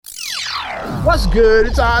What's good?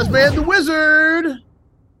 It's Ozman the Wizard.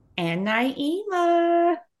 And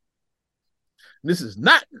Naima. This is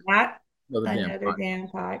not Not another damn another podcast. damn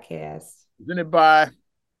podcast. Presented by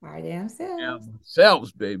By themselves.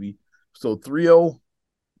 themselves, baby. So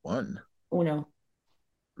 301. Uno.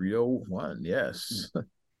 301, yes.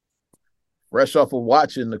 Fresh off of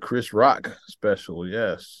watching the Chris Rock special,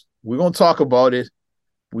 yes. We're going to talk about it.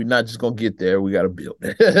 We're not just going to get there. We got to build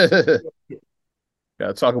it. Got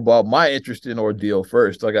to talk about my interest in ordeal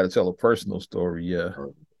first. I got to tell a personal story, yeah.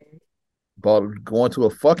 About going to a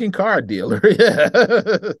fucking car dealer.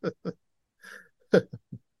 Yeah.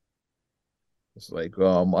 It's like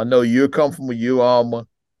I know you come from a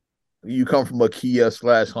Kia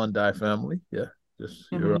slash Hyundai family. Yeah. Just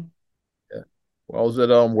you're Mm-hmm. yeah. Well, I was at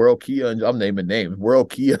World Kia and I'm naming names. World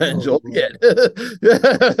Kia and Oh, Joliet.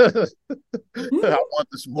 I want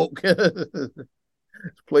the smoke.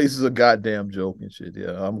 This place is a goddamn joke and shit.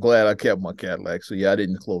 Yeah. I'm glad I kept my Cadillac. So yeah, I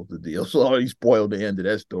didn't close the deal. So I already spoiled the end of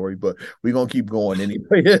that story, but we're gonna keep going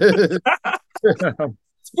anyway.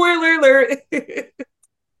 Spoiler alert.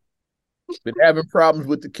 Been having problems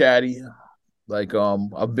with the caddy. Like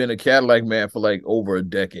I've been a Cadillac man for like over a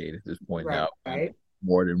decade at this point now. Right.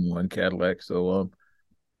 More than one Cadillac. So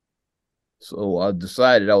I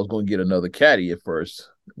decided I was going to get another caddy at first.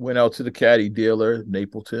 Went out to the caddy dealer,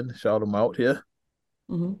 Napleton, shout them out here.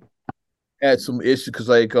 Mm-hmm. Had some issues because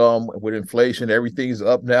like with inflation, everything's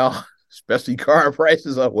up now, especially car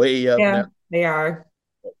prices are way up Yeah, now. they are.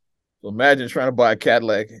 So imagine trying to buy a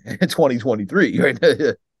Cadillac in 2023, right?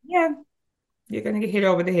 Yeah, you're gonna get hit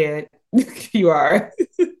over the head. You are.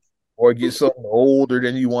 Or get something older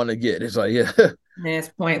than you want to get. It's like, yeah. And it's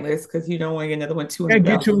pointless because you don't want to get another one Can't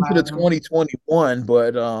get you 200,000 into the miles on. 2021,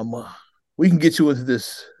 but we can get you into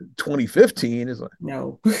this 2015. It's like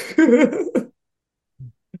No.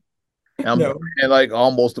 I'm No. and like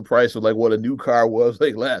almost the price of like what a new car was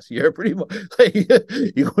like last year, pretty much. Like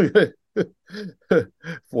you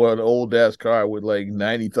for an old ass car with like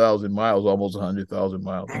 90,000 miles, almost 100,000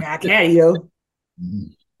 miles. I got catio.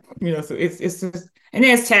 Mhm. So it's just, and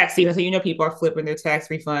then it's tax season, so people are flipping their tax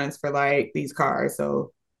refunds for like these cars,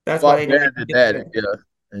 so that's why Far they better need to than get that, there. yeah.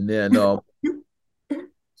 And then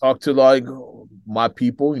talk to like my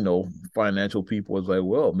people, financial people was like,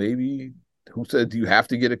 well, maybe who said do you have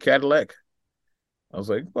to get a Cadillac? I was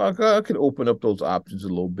like, well, I could open up those options a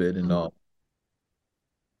little bit, and Mhm.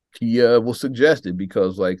 Kia was suggested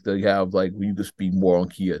because like they have like you could speak more on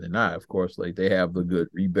Kia than I, of course. Like they have the good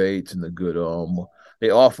rebates and the good they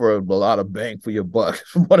offer a lot of bang for your buck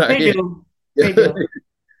from what I They hear. do, they Yeah, do.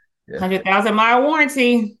 yeah, 100,000 mile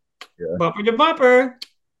warranty, yeah. bumper to bumper,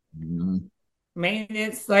 Mhm.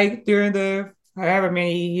 maintenance like during the however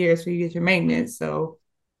many years for you get your maintenance. So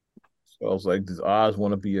So I was like, does Oz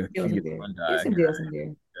want to be a deals Kia in there. There's Hyundai some guy? deals in there.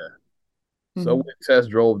 Yeah. So Mm-hmm. we test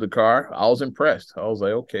drove the car. I was impressed. I was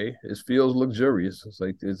like, okay, it feels luxurious. It's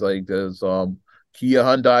like there's Kia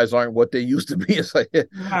Hyundais aren't what they used to be. It's like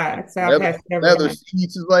Right, so I've leather had several leather like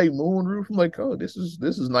seats is like moonroof. I'm like, oh, this is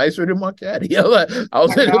nicer than my caddy. I was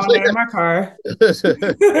I got it was all that in my car.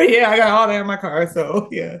 like, Yeah, I got all that in my car. So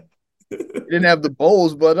yeah. didn't have the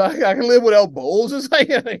bowls, but I can live without bowls. It's like,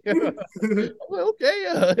 okay,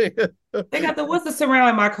 They got the what's the surround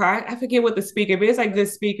in my car? I forget what the speaker, but it's like good I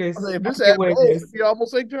was speakers. like, if I this forget had what it bowls, it'd is. be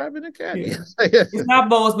almost like driving a caddy. Yeah. It's not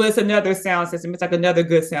Bose, but it's another sound system. It's like another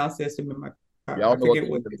good sound system in my car. Y'all I know what forget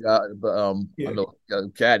what Kia's it is. got, but I Yeah. know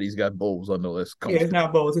caddy's got bowls. I know that's Yeah, it's comfortable.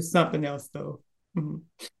 not Bose. It's something else though. Mhm.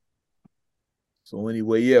 So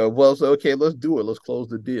anyway, yeah. Well, so okay, let's do it. Let's close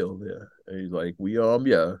the deal. Yeah. And he's like, we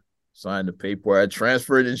yeah, signed the paper. I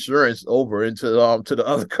transferred insurance over into to the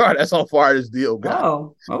other car. That's how far this deal got.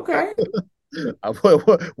 Oh, okay. I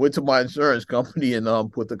went to my insurance company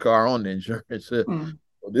and put the car on the insurance. Hmm.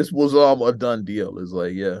 This was a done deal. It's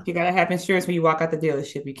like, yeah. You gotta have insurance when you walk out the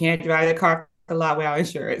dealership. You can't drive the car a lot without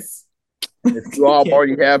insurance. If you Yeah,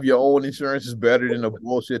 already have your own insurance, it's better than the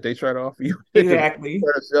bullshit they try to offer you because they exactly.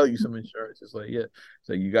 try to sell you some insurance. It's like, yeah,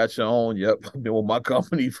 so you got your own. Yep, I've been with my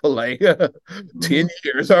company for like Hmm. 10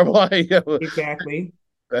 years. I'm like, yeah. Exactly.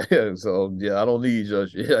 So yeah, I don't need your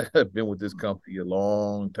shit. Yeah, I've been with this company a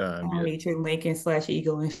long I time. don't Yeah, need your Lincoln slash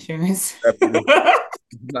Eagle insurance.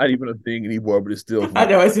 it's not even a thing anymore, but it's still I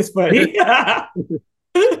funny know it's just funny.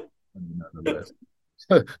 nonetheless.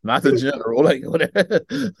 Not the general, like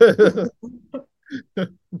whatever.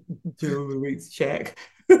 Jewelry check.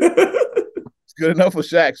 It's good enough for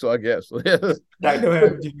Shaq, so I guess. I don't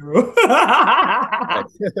have general.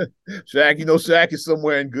 Shaq, Shaq is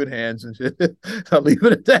somewhere in good hands and shit. I'll leave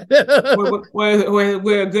it at that.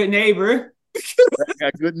 We're a good neighbor.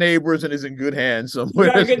 Got good neighbors and is in good hands You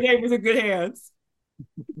somewhere. got good neighbors in good hands.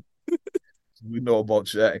 we know about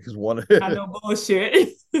Shaq is one of I know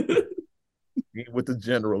bullshit. with the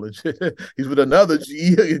general and shit. He's with another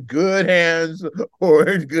G, good hands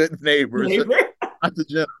or good neighbors. Neighbor. Not the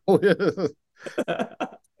general.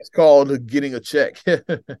 It's called getting a check.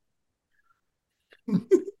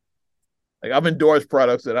 Like I've endorsed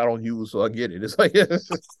products that I don't use, so I get it. It's like yeah,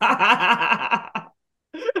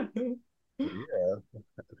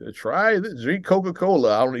 try this. Drink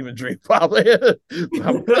Coca-Cola. I don't even drink pop. I've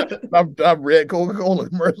read Coca-Cola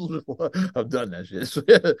commercials before. I've done that shit.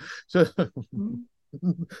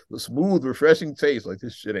 The smooth, refreshing taste. Like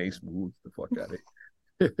this shit ain't smooth. The fuck out of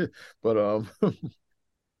it. But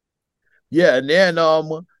yeah, and then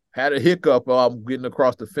had a hiccup getting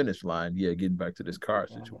across the finish line. Yeah, getting back to this car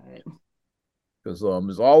situation. Because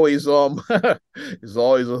it's always it's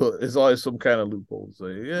always some kind of loophole. So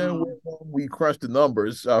yeah, we crunched the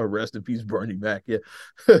numbers. Rest in peace, Bernie Mac. Yeah,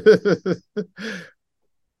 it's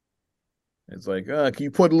like can you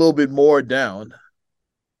put a little bit more down?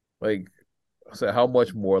 Like I said, how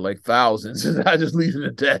much more? Like thousands. I just leave it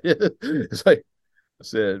at that. It's like I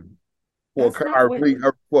said, for a car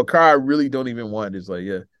I really don't even want. It's like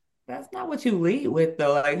yeah. That's not what you lead with,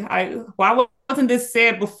 though. Like, why wasn't this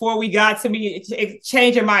said before we got to me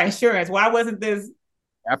changing my insurance? Why wasn't this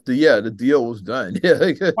after? Yeah, the deal was done.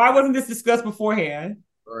 Yeah, why wasn't this discussed beforehand?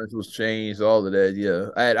 Insurance was changed, all of that.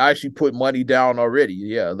 Yeah, I had actually put money down already.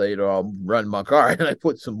 Yeah, they'd run my car and I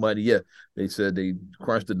put some money. Yeah, they said they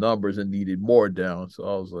crunched the numbers and needed more down. So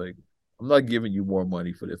I was like, I'm not giving you more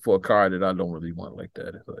money for a car that I don't really want like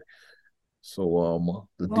that. It's like, so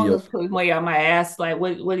the deal put money on my ass. Like,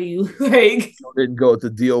 what do you like? Didn't go. The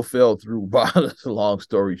deal fell through. But long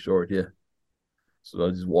story short, yeah. So I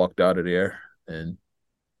just walked out of there, and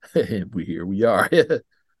here we are.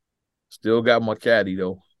 Still got my caddy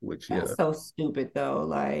though, which that's so stupid though.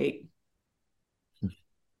 Like,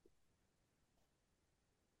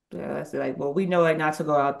 yeah, that's like, well, we know like not to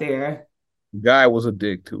go out there. Guy was a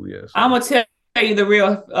dick too. Yes, I'm gonna tell you the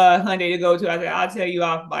real Hyundai to go to. I said I'll tell you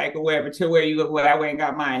off mic or wherever to where you go, where I went and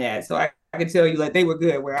got mine at. So I can tell you like they were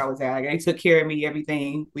good where I was at. Like, they took care of me.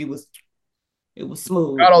 Everything it was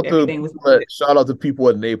smooth. Shout out to people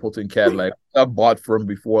at Napleton Cadillac. I bought from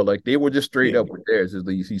before. Like they were just straight up with theirs. At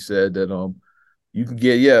least he said that you can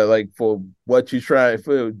get like for what you try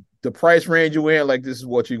for the price range you in, like this is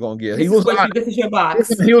what you're gonna get. This is your box.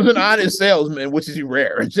 He was an honest salesman, which is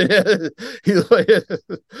rare. He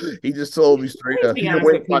just told me straight up, "You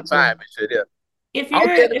waste my time and shit." Yeah. I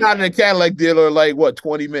was getting out of the Cadillac dealer like what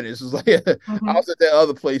 20 minutes. It's like I was at that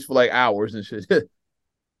other place for like hours and shit.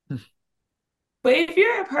 But if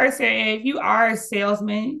you're a person, if you are a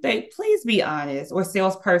salesman, please be honest, or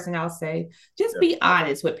salesperson, I'll say, just be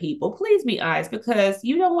honest with people. Please be honest, because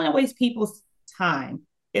you don't want to waste people's time.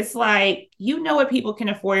 It's like, you know what people can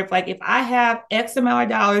afford. If I have X amount of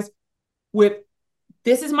dollars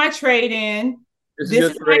this is my trade-in, this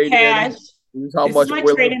is my cash. This is how much I'm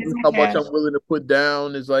willing to put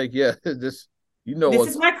down. Is like, yeah, this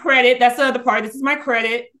is my credit. That's the other part. This is my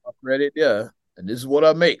credit. My credit, yeah. And this is what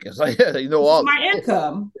I make. It's like, yeah, all my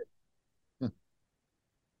income.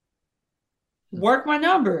 Work my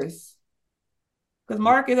numbers. Because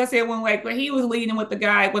Marcus, I said when he was leading with the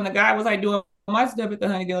guy, when the guy was like doing my stuff at the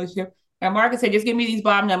Hyundai dealership, and Marcus said, just give me these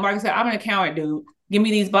Bob numbers. Marcus said, I'm an accountant, dude. Give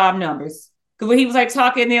me these Bob numbers. Because when he was like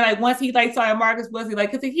talking, then like once he like saw Marcus was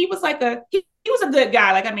like, because he was like he was a good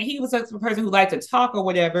guy. Like, I mean, he was a person who liked to talk or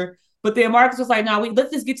whatever. But then Marcus was like, no,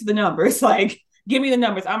 let's just get to the numbers. Like, give me the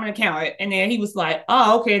numbers. I'm an accountant. And then he was like,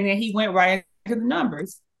 oh, okay. And then he went right into the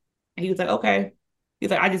numbers. And he was like, okay. He's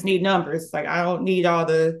like, I just need numbers. Like, I don't need all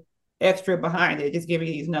the extra behind it. Just give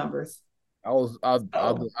me these numbers. I was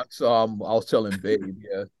telling Babe,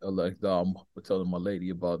 yeah, like telling my lady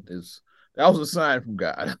about this. That was a sign from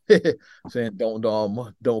God saying, don't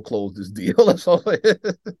close this deal. That's all.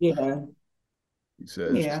 Yeah. He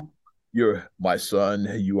says, yeah. You're my son.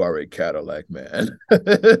 You are a Cadillac man.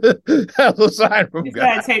 That was a sign from God. You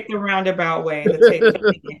gotta take the roundabout way to take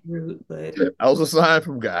the route, but that was a sign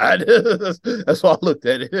from God. That's why I looked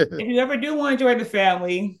at it. If you ever do want to join the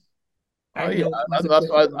family,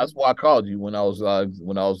 that's why I called you when I was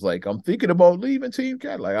like, I'm thinking about leaving Team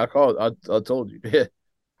Cadillac. I told you. Yeah,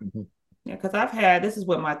 because this is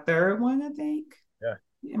my third one, I think.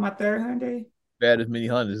 Yeah, my third Hyundai. Had as many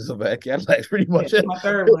Hyundais as I've had Cadillacs, pretty much. My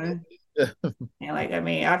third one. And like, I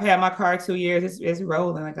mean, I've had my car 2 years. It's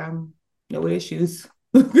rolling. Like, I'm no issues.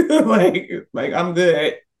 like I'm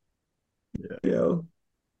good. Yeah.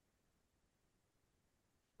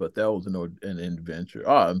 But that was an adventure.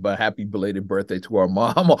 Oh, but happy belated birthday to our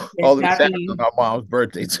mom. Yes, All this happened happy on our mom's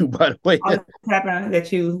birthday too, by the way. all this happened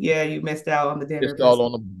that you missed out on the dinner. Just all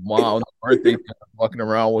on the mom's birthday, walking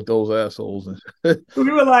around with those assholes. We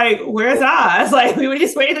were like, "Where's Oz?" Like we were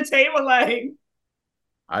just waiting at the table, like,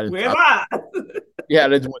 I didn't. "Where's Oz?" Yeah,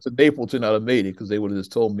 they just went to Napleton. I'd have made it because they would have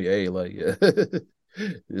just told me, "Hey, like, yeah,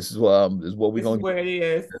 this is what we're This is gonna where it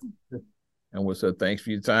is. get." And we said, "Thanks for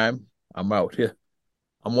your time. I'm out here.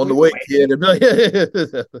 I'm on We the were way, waiting. kid."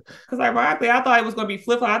 Because ironically, I thought it was going to be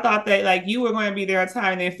flip. I thought that like you were going to be there on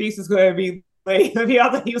time, and then Feast was going to be late.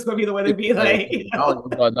 I thought he was going to be the one to be Hey, late. I don't know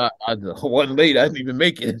about not. I wasn't late. I didn't even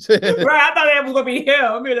make it. Right? I thought that was going to be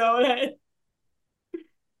him.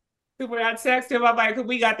 When I texted him, I'm like, because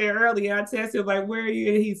we got there early, and I texted him like, "Where are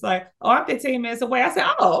you?" And he's like, "Oh, I'm 15 minutes away." I said,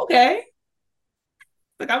 "Oh, okay."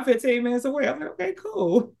 Like I'm 15 minutes away. I'm like, "Okay,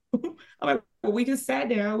 cool." I'm like, "Well, we just sat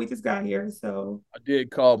down. We just got here, so." I did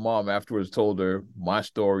call mom afterwards, told her my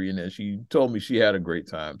story, and then she told me she had a great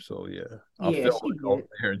time. So yeah, I Yeah, felt she like I was did.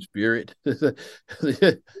 there in spirit.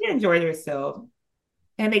 She enjoyed herself,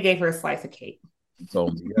 and they gave her a slice of cake.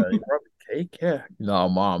 Told me, yeah, you brought me cake, yeah. No,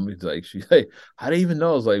 mom, it's like she, hey, I didn't even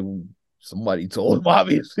know. It's like somebody told him,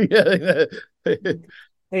 obviously.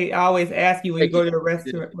 They always ask you when you Like, go to a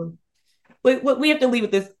restaurant. But we have to leave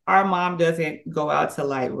with this. Our mom doesn't go out to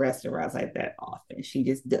like restaurants like that often. She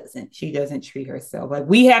just doesn't. She doesn't treat herself. Like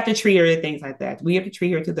we have to treat her to things like that. We have to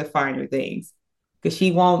treat her to the finer things because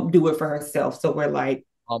she won't do it for herself. So we're like,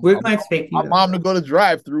 we're going to take my you mom out. to go to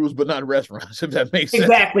drive-throughs, but not restaurants, if that makes sense.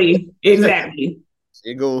 Exactly. Exactly.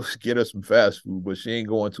 She goes get her some fast food, but she ain't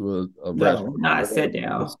going to a No, restaurant. not sit If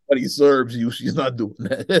down. somebody serves you, she's not doing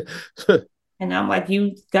that. And I'm like,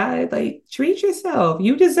 you gotta like treat yourself.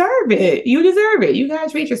 You deserve it. You deserve it. You gotta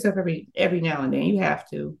treat yourself every now and then. You have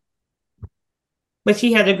to. But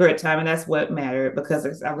she had a great time, and that's what mattered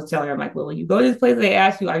because I was telling her, I'm like, well, when you go to this place, they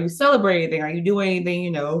ask you, are you celebrating anything? Are you doing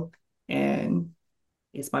anything? And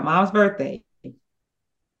it's my mom's birthday.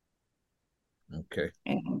 Okay.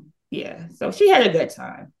 And yeah, so she had a good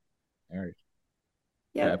time. All right.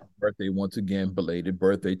 Yep. Happy birthday once again, belated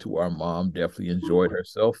birthday to our mom. Definitely enjoyed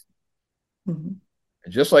herself. Mm-hmm.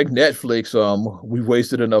 And just like Netflix, we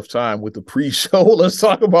wasted enough time with the pre-show. Let's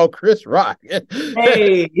talk about Chris Rock.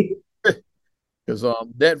 Hey, Because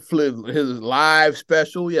Netflix, his live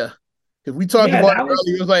special, yeah. If we talked yeah, about it that was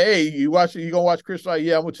earlier, it was like, hey, you gonna watch Chris Rock?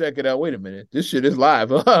 Yeah, I'm gonna check it out. Wait a minute. This shit is live.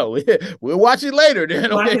 We'll watch it later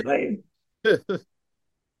then. watch Okay. it later.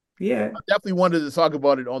 Yeah. I definitely wanted to talk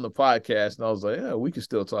about it on the podcast, and I was like, yeah, we can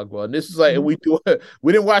still talk about it. And this is like Mm-hmm.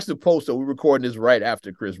 we didn't watch the post, so we're recording this right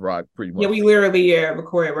after Chris Rock, pretty Yeah, much. we literally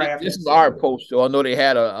recorded right after This is that our show. post show. I know they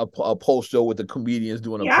had a post show with the comedians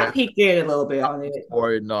doing a Yeah, I panel peeked in a little bit on it.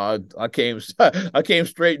 for it. No, I came I came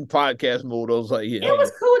straight in podcast mode. I was like, It yeah,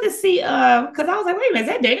 was cool to see because I was like, wait a minute, is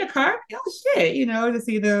that Dana Carvey? Oh shit, to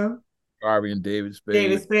see the Harvey and David Spade.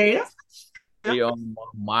 David Spade. They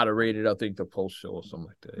moderated, I think, the post show or something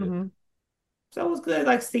like that. Yeah. Mm-hmm. So it was good,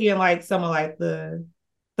 like seeing like some of like the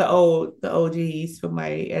OGs from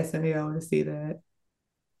like SNL to see that.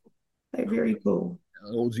 Like very cool.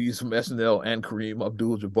 OGs from SNL and Kareem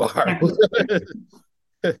Abdul-Jabbar.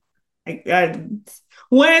 Like,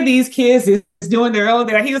 one of these kids is doing their own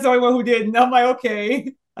thing. He was the only one who didn't. I'm like,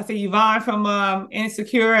 okay. I see Yvonne from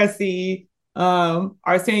Insecure. I see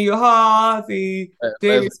Arsenio Hall. I see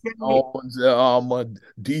David Spade. Owens,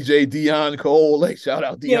 DJ Dion Cole. Like shout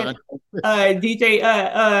out Dion Cole DJ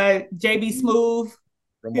JB Smooth.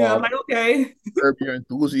 from I'm like, okay. Curb Your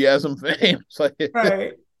Enthusiasm fame. Like,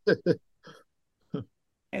 Right.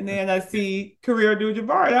 And then I see Career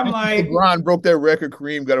Abdul-Jabbar. I'm like, LeBron broke that record.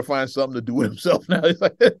 Kareem got to find something to do with himself now. He's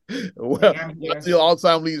like, well, that's the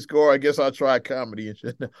all-time lead scorer. I guess I'll try comedy and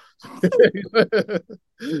shit.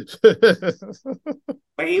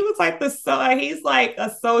 But he was like he's like a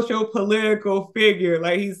social political figure.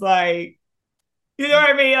 Like he's like, you know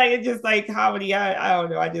what I mean? Like it's just like comedy. I don't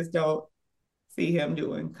know. I just don't see him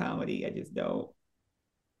doing comedy. I just don't.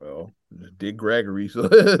 Well, Dick Gregory. So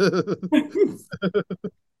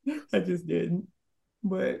I just didn't.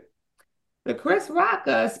 But the Chris Rock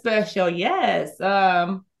special, yes.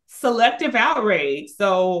 Selective outrage.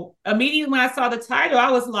 So immediately when I saw the title, I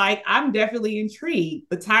was like, I'm definitely intrigued.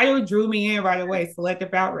 The title drew me in right away.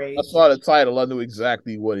 Selective outrage. I saw the title. I knew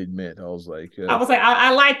exactly what it meant. I was like,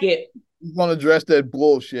 I like it. He's gonna address that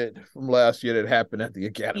bullshit from last year that happened at the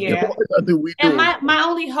Academy. Yeah. What do we do? And my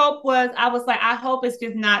only hope was I was like, I hope it's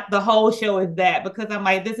just not the whole show is that because I'm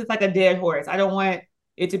like, this is like a dead horse. I don't want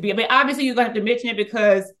it to be. I mean, obviously you're gonna have to mention it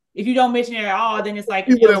because if you don't mention it at all, then it's like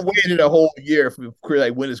People that waited a whole year for Chris.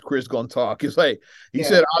 Like, when is Chris gonna talk? It's like he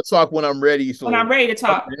said, "I'll talk when I'm ready." So when I'm ready to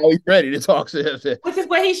talk, now he's ready to talk. Which is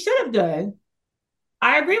what he should have done.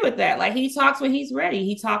 I agree with that. Like, he talks when he's ready.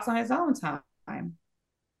 He talks on his own time.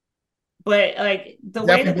 But like the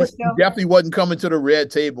way that the show definitely wasn't coming to the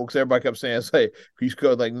red table because everybody kept saying, "Hey, he's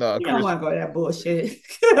good." Like, no, you don't want to go to that bullshit.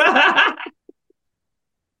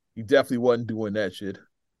 He definitely wasn't doing that shit.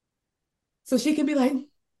 So she can be like,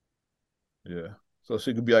 yeah. So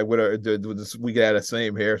she could be like, with her, we got the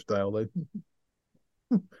same hairstyle. Like,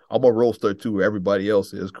 I'm a roaster too. Everybody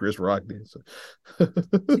else is. Chris Rock did. So.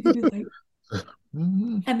 She could be like,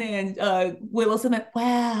 and then Willow Smith,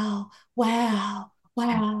 wow, wow,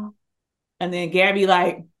 wow. And then Gabby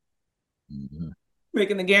like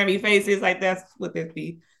making the Gabby faces like that's what this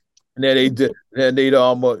be. And then they did. And they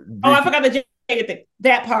I forgot the jacket thing.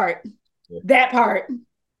 That part. Yeah.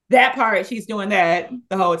 That part. She's doing that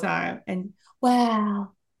the whole time. And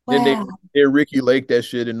wow. Then they Ricky Lake that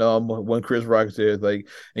shit, and when Chris Rock says like,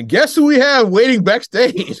 and guess who we have waiting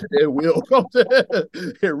backstage? And Will comes in,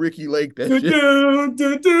 and Ricky Lake that shit.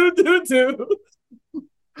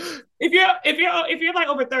 If you're like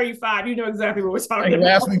over 35, you know exactly what we're talking about.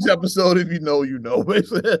 Last week's episode, if you know, you know. If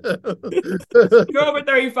you're over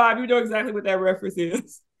 35, you know exactly what that reference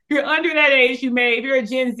is. If you're under that age, if you're a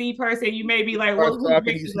Gen Z person, you may be like, well,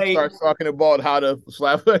 he starts talking about how to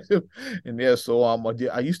slap him. And yeah, so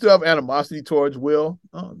I used to have animosity towards Will.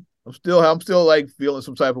 I'm still like feeling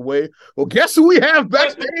some type of way. Well, guess who we have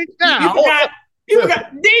backstage now? You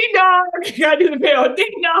forgot Ding Dong. You gotta do the bell.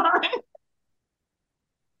 Ding Dong.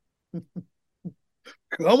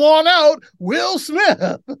 Come on out, Will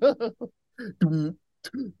Smith.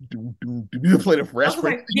 You play the Fresh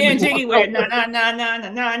Prince. Getting jiggy with it. Nah.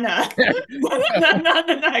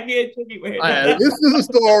 Getting jiggy with it. This is a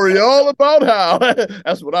story all about how.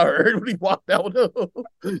 That's what I heard when he walked out.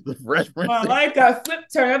 The Fresh Prince. Like a flip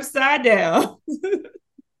turn upside down.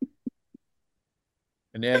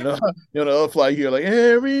 And then the other fly here, like,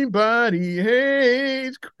 everybody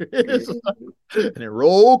hates Chris. And then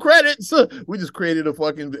roll credits. We just created a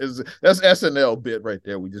fucking that's SNL bit right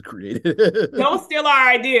there. We just created. Don't steal our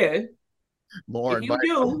idea. Lauren,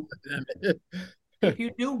 if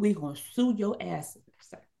you do, we gonna sue your ass.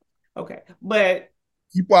 Okay, but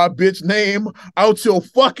keep our bitch name out your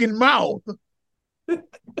fucking mouth.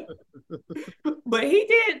 But he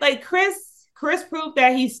did, like, Chris proved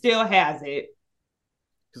that he still has it.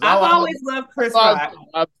 I've always loved Chris Rock.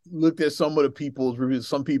 I've looked at some of the people's reviews.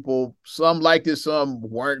 Some liked it, some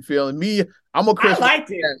weren't feeling me. I'm a Chris Rock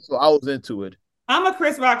fan, so I was into it. I'm a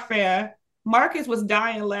Chris Rock fan. Marcus was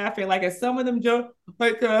dying laughing, like, at some of them jokes.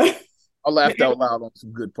 Like, I laughed out loud on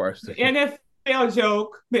some good parts. The NFL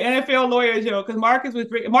joke, the NFL lawyer joke, because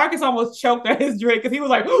Marcus almost choked at his drink because he was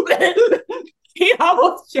like, he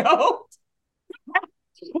almost choked.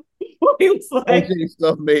 He was like, OJ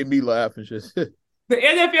stuff made me laugh and shit. The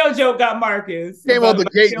NFL joke got Marcus. Came out the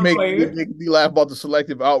gate, make me laugh about the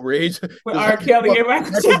selective outrage. With R. Kelly and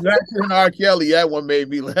Michael Jackson. And R. Kelly, that one made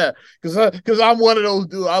me laugh. Because I'm one of those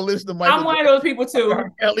dudes. I listen to Michael. I'm one of those people too. R.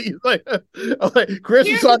 Kelly, like Chris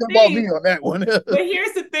was talking about me on that one. But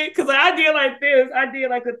here's the thing, because I did like this. I did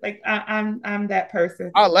like I'm that person.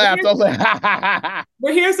 I laughed. I was like, ha ha ha.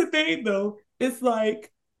 But here's the thing, though. It's like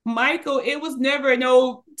Michael. It was never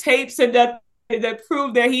no tapes and that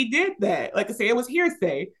proved that he did that. Like I said, it was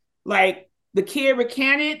hearsay. Like, the kid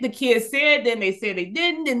recanted, the kid said, then they said they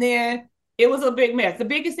didn't, and then it was a big mess. The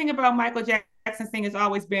biggest thing about Michael Jackson's thing has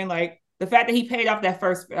always been like the fact that he paid off that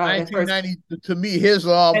first 1990. To me, his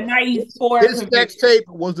 94 his sex tape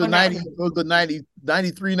was the 90, was the 90,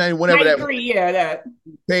 93, 90, whatever 93, that was. Yeah, that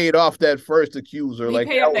paid off that first accuser. He like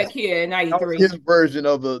paid off that kid in 93. His version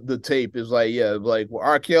of the tape is like, yeah, like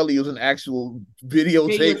R. Kelly was an actual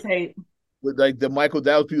videotape. With like the Michael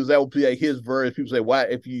that would be like his version. People say, why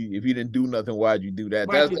if you didn't do nothing, why'd you do that?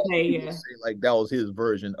 Like that was his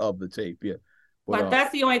version of the tape, yeah. But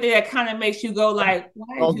that's the only thing that kind of makes you go like,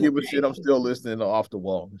 why? I don't give a shit. I'm still listening to Off the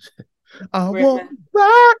Wall. I won't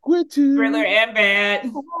rock with you. Thriller and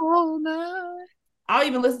Bad. All night. I'll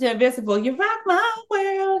even listen to Invincible. You rock my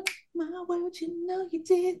world, you know you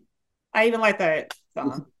did. I even like that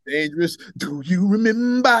song. Dangerous. Do you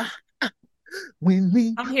remember?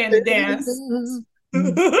 When I'm hearing the dance.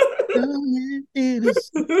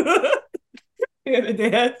 Hear the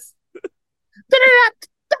dance.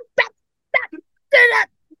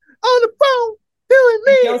 On the phone, doing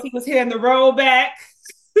me. Josie was hearing the roll back.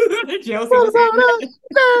 Josie was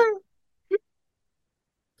hearing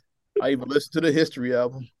I even listened to the History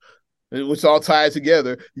album. It was all tied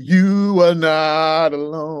together. You are not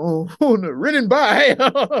alone. Written by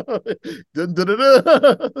dun, dun, dun,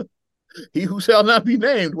 dun. He who shall not be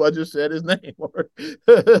named. Well, I just said his name. Oh,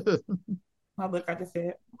 look, I just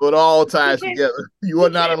said. But all ties together. You are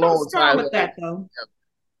not alone. Strong with that though.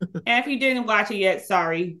 And if you didn't watch it yet,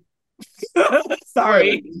 sorry.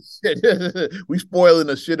 Sorry. We spoiling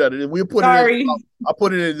the shit out of it. We put sorry. I'll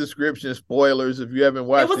put it in the description. Spoilers if you haven't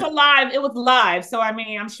watched it. It was live. So I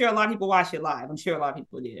mean, I'm sure a lot of people watched it live. I'm sure a lot of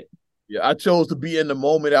people did. Yeah, I chose to be in the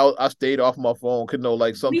moment. I stayed off my phone. Could know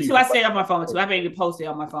like some Me people. Too. I stayed off my phone too. I didn't even post it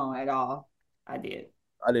on my phone at all. I did.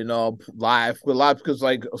 I didn't know live because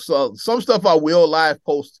like so some stuff I will live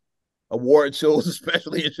post award shows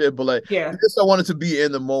especially and shit, but like this I wanted to be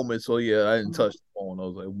in the moment, so yeah, I didn't touch the phone. I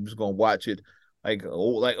was like, I'm just gonna watch it like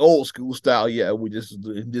old school style. Yeah, we just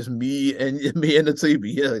me and the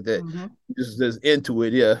TV, yeah, like that. Mm-hmm. Just into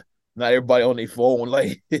it, yeah. Not everybody on their phone,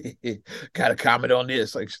 like gotta comment on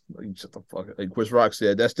this. Like shut the fuck up. Like Chris Rock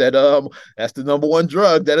said, that's the number one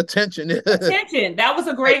drug, that attention. Attention. That was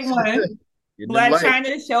a great one. Blac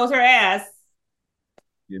Chyna shows her ass.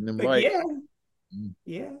 Getting them right. Yeah.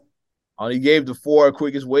 Yeah. Only gave the 4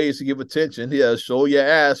 quickest ways to give attention. Yeah, show your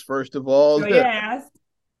ass first of all. Show your ass.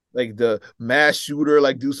 Like the mass shooter,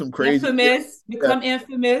 like do some crazy. Infamous. Become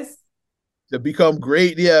infamous. To become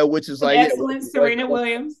great, yeah, which is like excellent. Serena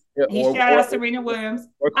Williams. Yeah, he shout out Serena Williams.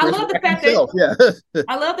 I love the fact that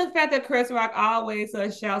I love the fact that Chris Rock always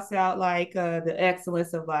shouts out like the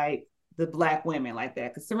excellence of like the Black women like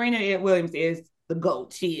that, because Serena Williams is the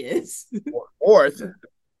GOAT. She is. Fourth,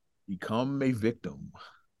 become a victim.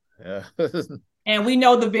 Yeah. And we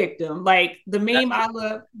know the victim. Like the meme I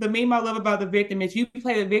love about the victim is you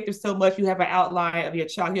play the victim so much you have an outline of your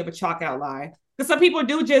chalk. You have a chalk outline. Because some people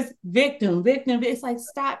do just victim. It's like,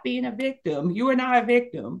 stop being a victim. You are not a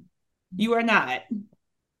victim. You are not.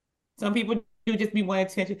 Some people do just be wanting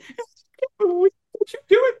attention. What you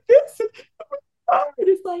doing this?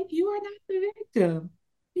 It's like, you are not the victim.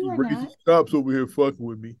 You are not. Cops over here fucking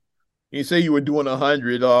with me. You say you were doing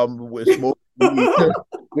 100 with smoke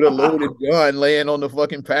with a loaded gun laying on the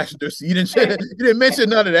fucking passenger seat and shit. You didn't mention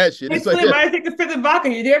none of that shit. It's like I take the fifth of vodka.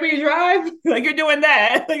 You dare me to drive? Like you're doing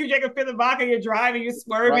that. Like you take a fifth of vodka, you're driving, you're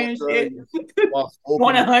swerving and shit.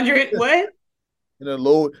 100, what? And a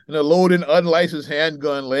loaded unlicensed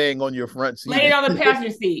handgun laying on your front seat. Laying on the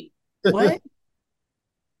passenger seat. What?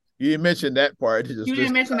 You didn't mention that part. You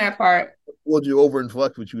didn't mention that part. Pulled you over and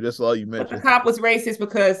fucked with you. That's all you mentioned. But the cop was racist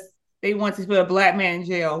because they wanted to put a Black man in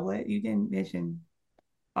jail. What? You didn't mention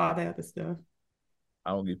all that other stuff.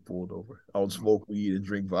 I don't get pulled over. I don't smoke weed and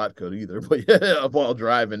drink vodka either. But yeah, while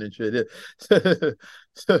driving and shit. I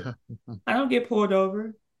don't get pulled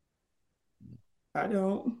over. I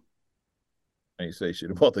don't. I ain't say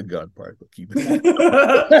shit about the gun part, but keep it.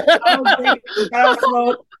 I don't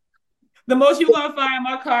smoke. The most you're gonna find in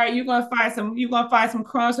my car, you're gonna find some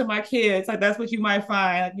crumbs for my kids. Like that's what you might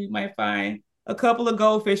find. Like you might find a couple of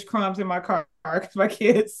goldfish crumbs in my car because my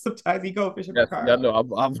kids sometimes eat goldfish in my car. Yeah, no,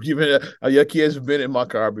 I'm giving it. Your kids have been in my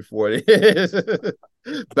car before. Backseat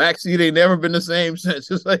ain't never been the same since.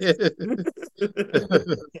 Just like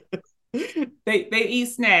they eat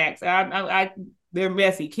snacks. They're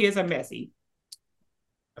messy. Kids are messy.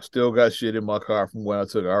 I still got shit in my car from when I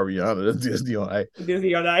took Ariana to Disney on Ice.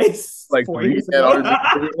 Disney on Ice. Like 4 years ago.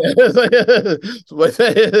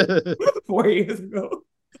 4 years ago.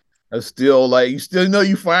 I still like you still know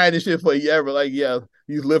you find this shit for you ever like yeah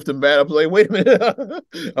you lift them back up like wait a minute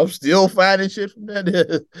I'm still finding shit from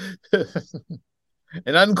that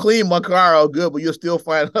and I didn't clean my car all good but you'll still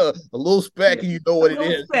find a little speck and you know what it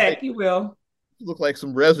is. Speck, like, you will. Look like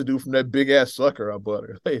some residue from that big ass sucker I bought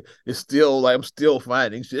her. Like, it's still like I'm still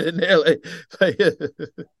finding shit in there.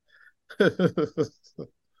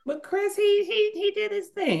 But Chris, he did his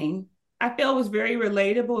thing. I felt it was very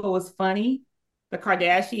relatable. It was funny. The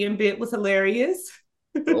Kardashian bit was hilarious.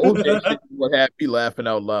 What had me laughing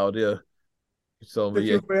out loud? Yeah. So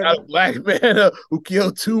yeah, got a Black man who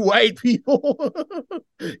killed 2 white people.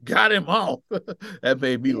 Got him off. That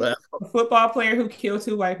made me laugh. A football player who killed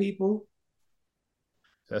 2 white people.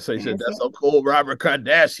 That's how he said. That's how cool Robert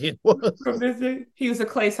Kardashian was. He was a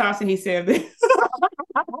Klay Thompson. He said that.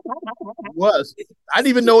 Was. I didn't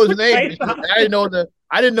even know his name. I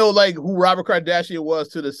didn't know like who Robert Kardashian was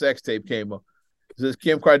till the sex tape came up. This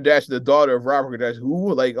Kim Kardashian, the daughter of Robert Kardashian,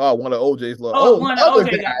 who like one of OJ's love. One of other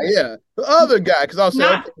OJ guy, yeah, the other guy. Because I was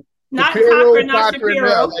saying, Not Shapiro, Cochran, not Cochran,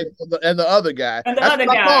 Shapiro. and the other guy. And the That's other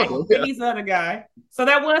what I guy. called him. Yeah. He's the other guy. So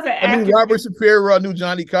that was an I knew actor. Robert Shapiro. I knew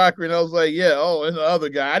Johnny Cochran. I was like, yeah, oh, and the other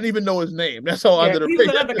guy. I didn't even know his name. That's all Yeah, under the he was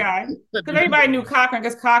the other guy. Because everybody knew Cochran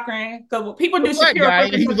because people knew black Shapiro guy.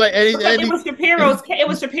 He was like, it was Shapiro's case.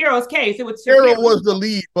 It was Shapiro Shapiro. was the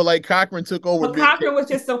lead, but like Cochran took over. But Cochran was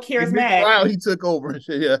just so charismatic. Wow, he took over and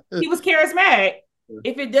shit. Yeah, he was charismatic.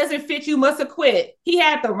 If it doesn't fit, you must have quit. He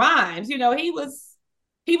had the rhymes. You know, he was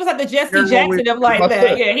like the Jesse Jackson of like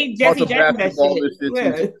that. Yeah, he Jesse Jackson that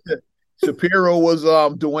shit. Yeah. Shapiro was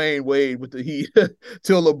Dwayne Wade with the Heat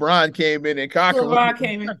till LeBron came in and Cochran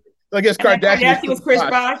came in. I guess Kardashian was Chris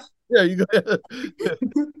Bosh. Yeah, you go.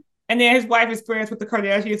 And then his wife is friends with the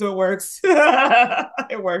Kardashians, so it works.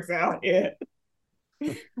 It works out, yeah.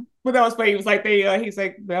 But that was funny. He was like, he's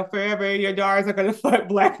like, well, forever your daughters are gonna fuck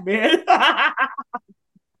black men.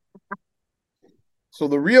 So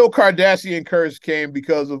the real Kardashian curse came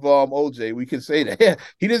because of OJ. We can say that.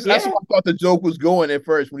 He didn't. Yeah. That's what I thought the joke was going at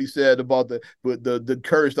first when he said about the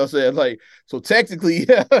curse. I said like, so technically,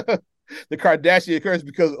 the Kardashian curse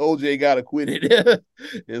because OJ got acquitted.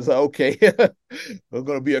 It's like, okay, there's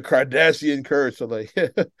gonna be a Kardashian curse. So like,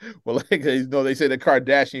 well, like they say the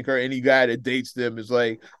Kardashian curse. Any guy that dates them is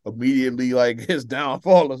like immediately like his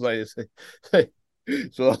downfall. It's like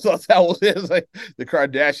so that was it. It's like the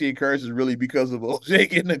Kardashian curse is really because of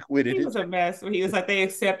OJ getting acquitted. He was a mess. He was like, they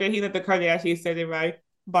accepted. He let the Kardashians said it right.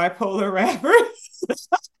 Bipolar rappers.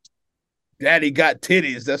 Daddy got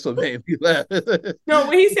titties. That's what made me laugh. No,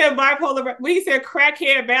 when he said bipolar, when he said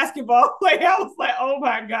crackhead basketball player, I was like, oh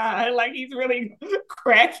my God, like he's really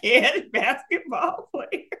crackhead basketball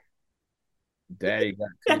player. Daddy got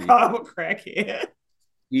titties. I call him a crackhead.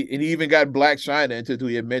 He even got Black China until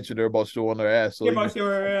he had mentioned her about showing her ass. So about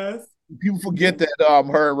showing her ass. People forget that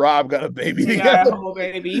her and Rob got a baby together. Got a whole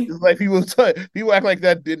baby. It's like people act like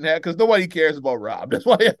that didn't happen because nobody cares about Rob. That's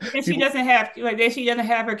why. And she doesn't have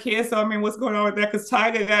her kids. So I mean, what's going on with that? Because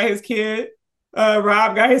Tyga got his kid,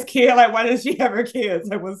 Rob got his kid. Like, why does she have her kids?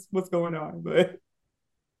 Like, what's going on? But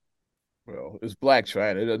well, it's Black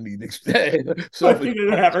China. It doesn't need to. So she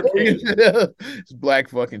doesn't have her kids. It's Black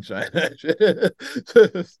fucking China.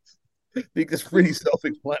 I think it's pretty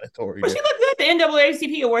self-explanatory. But she looked good at the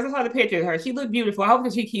NAACP Awards. I saw the picture of her. She looked beautiful. I hope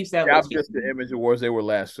that she keeps that. Yeah, I missed the Image Awards. They were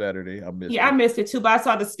last Saturday. I missed it too, but I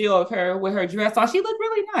saw the still of her with her dress on. She looked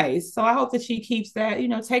really nice. So I hope that she keeps that,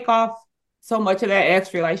 take off so much of that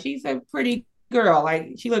extra. Like, she's a pretty girl.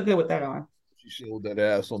 Like, she looked good with that on. She showed that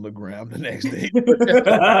ass on the ground the next day.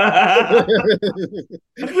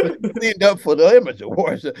 Cleaned up for the Image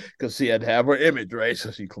Awards because she had to have her image, right?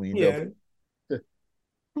 So she cleaned up.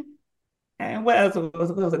 And what else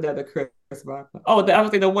was another Chris Rock? Oh, I was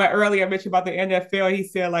thinking the one earlier I mentioned about the NFL. He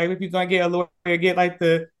said, like, if you're gonna get a lawyer, get like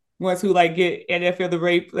the ones who like get NFL the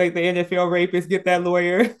rape, like the NFL rapists, get that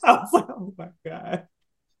lawyer. I was like, oh my God,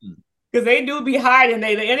 because they do be hiding. The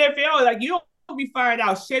NFL, like, you don't be finding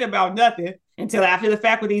out shit about nothing until after the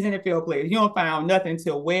fact with these NFL players. You don't find out nothing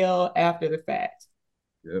until well after the fact.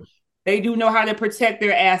 Yes. They do know how to protect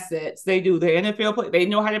their assets. They do. The NFL play, they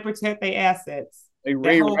know how to protect their assets. Like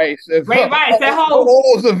Ray Rice. That whole old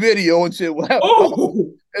was the video and shit.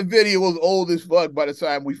 That video was old as fuck by the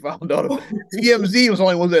time we found out. TMZ was the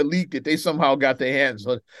only ones that leaked it. They somehow got their hands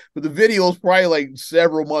on it. But the video is probably like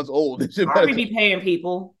several months old. Harvey be paying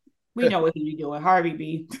people. We know what he be doing. Harvey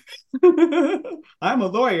be. I'm a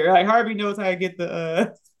lawyer. Like, Harvey knows how to get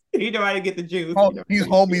the you know how to get the juice. He's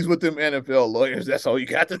homies with them NFL lawyers. That's all you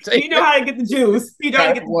got to take. You know how to get the juice. You know how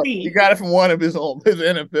to get the tea. He got it from one of his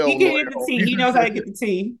NFL. He can get the tea. He knows how to get the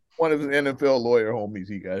tea. One of his NFL lawyer homies,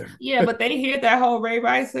 he got it. Yeah, but they hear that whole Ray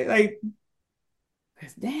Rice like,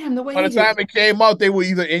 damn, the way. By the time it came out, they were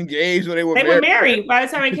either engaged or they were married. By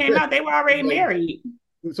the time it came out, they were already married.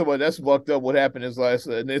 So that's fucked up. What happened is last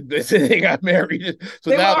they said they got married.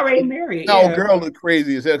 So they now were already married. Now girl look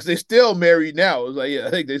crazy as hell because they still married now. It was like, yeah,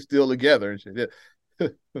 I think they still together and shit. Yeah.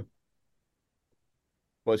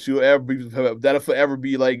 But that'll forever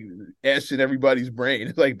be like etched in everybody's brain.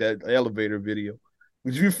 It's like that elevator video.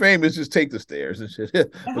 If you're famous, just take the stairs and shit.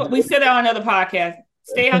 That's what we said that on another podcast.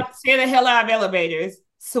 Stay the hell out of elevators.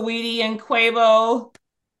 Sweetie and Quavo.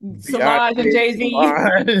 Solange and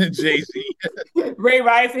Jay-Z. Ray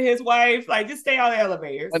Rice and his wife. Like, just stay on the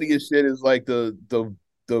elevators. Funniest shit is like the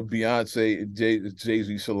Beyonce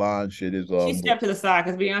Jay-Z Solange shit is she stepped to the side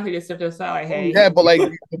because Beyonce just stepped to the side like, hey. Yeah, but like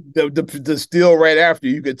the still right after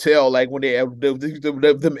you could tell like when they have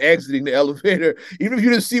them exiting the elevator, even if you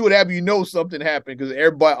didn't see what happened, you know something happened because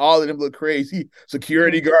all of them look crazy.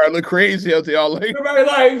 Security guard look crazy out there, all like everybody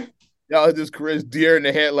like Y'all just Chris deer in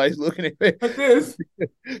the headlights looking at me. Like this.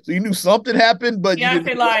 So you knew something happened, but Yeah, you I say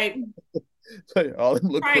didn't. like All them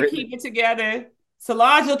look try and crazy. keep it together.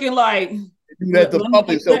 Solange looking like Do that. The let me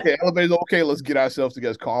public get say, okay, elevator's okay. Let's get ourselves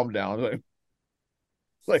together. Calm down. Like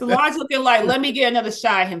that. Solange looking like let me get another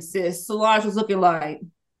shot at him, sis. Solange was looking like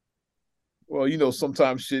Well,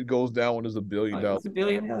 sometimes shit goes down when there's $1 billion. it's a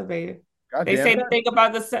billion elevator. God They damn say it. the thing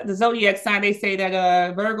about the zodiac sign. They say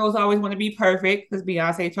that Virgos always want to be perfect because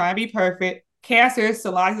Beyonce trying to be perfect. Cancer,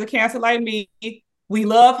 Solange is a Cancer like me. We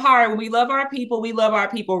love hard. When we love our people, we love our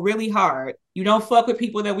people really hard. You don't fuck with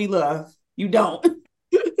people that we love. You don't.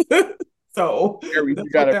 So Aries, that's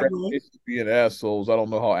you got what a that reputation of being assholes. I don't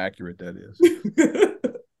know how accurate that is.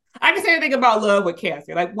 was. I can say anything about love with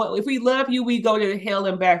Cancer. Like, if we love you, we go to hell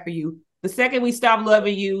and back for you. The second we stop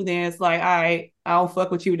loving you, then it's like, all right, I don't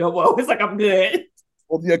fuck with you no more. It's like I'm good.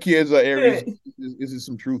 Both your kids are Aries. Good. Is there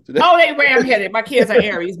some truth to that? Oh, they ram headed. My kids are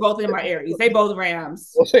Aries. Both of them are Aries. They both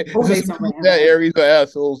Rams. Okay, Oh, is they there some some truth to Rams. that Aries are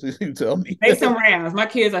assholes? You tell me. They some Rams. My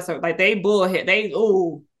kids are so like they bullhead. They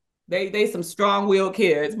some strong willed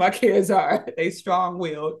kids. My kids are. They strong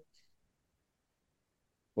willed.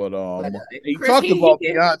 But he Chris, talked about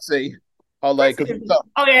he Beyonce. Oh, like, cause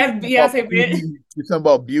oh yeah, Beyonce bit. You're talking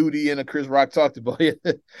about beauty, and Chris Rock talked about it.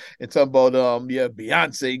 And talking about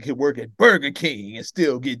Beyonce could work at Burger King and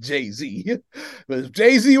still get Jay-Z. But if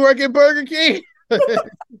Jay-Z work at Burger King,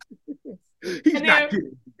 he's not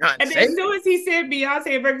getting Beyonce. And then as soon as he said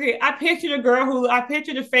Beyonce at Burger King, I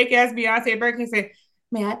pictured a fake ass Beyonce at Burger King saying,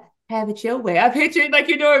 "Man, have it your way." I pictured like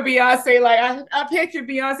Beyonce. Like I pictured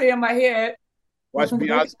Beyonce in my head. Watch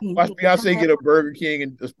Beyonce get a Burger King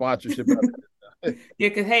and a sponsorship. Yeah,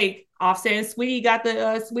 because hey, Offset and Sweetie got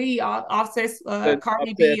the Offset's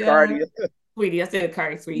Cardi B. Sweetie, I said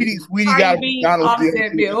Cardi Sweetie. Sweetie got a McDonald's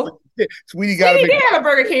Offset bill. Sweetie got a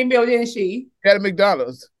Burger King bill, didn't she? Got a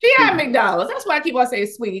McDonald's. She had a McDonald's. That's why I keep on saying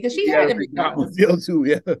Sweetie, because she had a McDonald's deal too.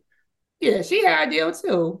 Yeah. Yeah, she had a deal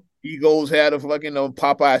too. Egos had a fucking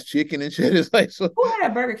Popeye's chicken and shit. It's like so. Who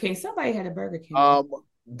had a Burger King? Somebody had a Burger King.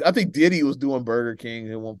 I think Diddy was doing Burger King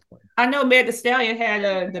at one point. I know Meg Thee Stallion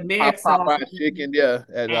had the Meg sauce. Popeye's chicken, yeah,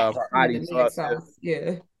 at Hottie sauce.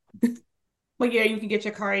 Yeah. But yeah, you can get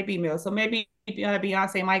your Cardi B meal. So maybe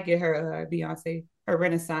Beyonce might get her her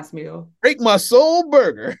Renaissance meal. Break my soul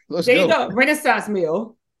burger. There you go. Renaissance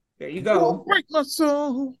meal. There you go. It won't break my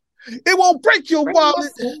soul. It won't break your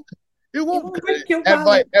wallet. It won't break your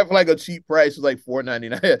wallet. At like a cheap price, it's like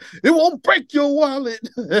 $4.99. It won't break your wallet.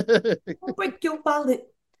 It won't break your wallet.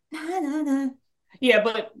 Nah, nah, nah. Yeah,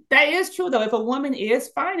 but that is true though. If a woman is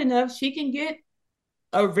fine enough, she can get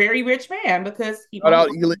a very rich man because shout out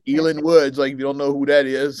Elin Woods. Like if you don't know who that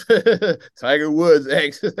is, Tiger Woods'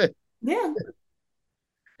 ex. Yeah.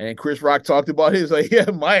 And Chris Rock talked about his like,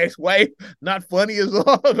 yeah, my ex-wife, not funny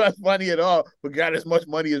at all, but got as much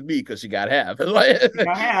money as me because she got half. Not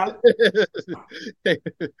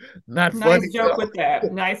nice funny. Nice joke with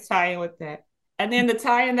that. Nice tie-in with that. And then the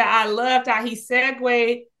tie-in that I loved how he segued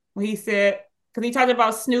when he said, because he talked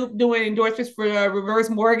about Snoop doing endorsements for reverse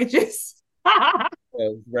mortgages.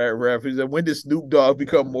 He said, when did Snoop Dogg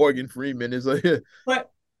become Morgan Freeman? Is like,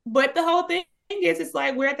 but the whole thing is, it's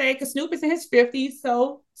like where they, because Snoop is in his 50s,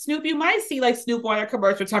 so Snoop, you might see like Snoop on a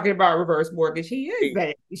commercial talking about reverse mortgage. He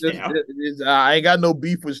is I ain't got no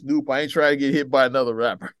beef with Snoop. I ain't trying to get hit by another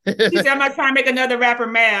rapper. He said, I'm not trying to make another rapper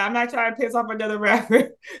mad. I'm not trying to piss off another rapper.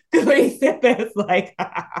 He said that's like,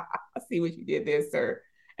 I see what you did there, sir.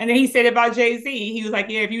 And then he said about Jay-Z, he was like,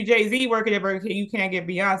 yeah, if you Jay-Z working at Burger King, you can't get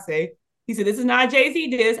Beyonce. He said, this is not Jay-Z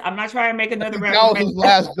diss. I'm not trying to make another rapper mad. That was his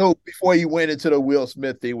last joke before he went into the Will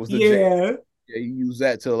Smith thing. Was the yeah. Yeah, he used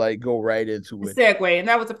that to like go right into it. Segue, and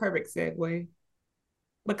that was a perfect segue.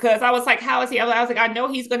 Because I was like, how is he? I was like, I know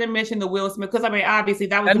he's going to mention the Will Smith because I mean, obviously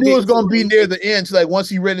that was. I knew it was going to be near the end. So like once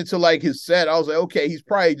he read into like his set, I was like, okay, he's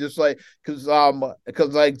probably just like because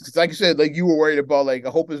like you said, like you were worried about like I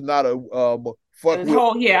hope it's not a fuck. I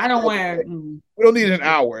don't want. We don't need an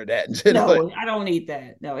hour of that. No, like, I don't need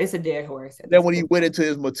that. No, it's a dead horse. Then when he went into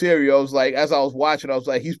his material, I was like, as I was watching, I was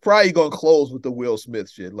like, he's probably gonna close with the Will Smith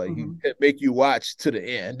shit. Like he make you watch to the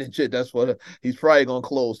end and shit. That's what he's probably gonna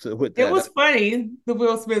close to with that. It was funny. The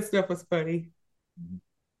Will Smith stuff was funny.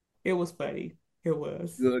 It was funny. It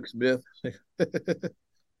was. Will Smith.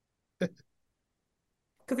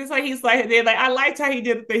 Because it's like he's like, they're like, I liked how he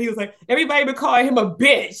did the thing. He was like, everybody been calling him a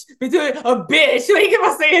bitch. Been doing a bitch. Like, he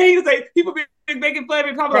kept saying, he was like, people be making fun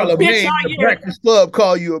of him, calling him a bitch all year. Breakfast Club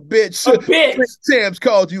call you a bitch. A bitch. Sam's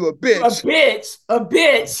called you a bitch. A bitch. A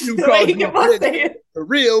bitch. You called you a bitch. The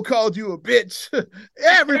real called you a bitch.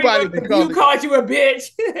 Everybody called you a bitch.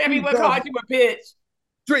 Everyone called you a bitch.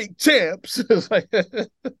 Drink champs. It's like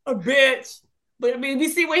a bitch. But I mean, we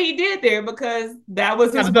see what he did there because that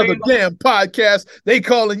was not his another way. damn podcast. They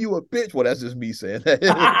calling you a bitch. Well, that's just me saying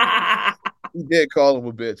that. He did call him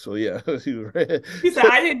a bitch. So yeah, He said,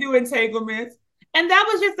 I didn't do entanglements. And that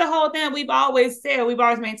was just the whole thing we've always said, we've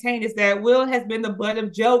always maintained is that Will has been the butt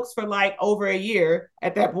of jokes for like over a year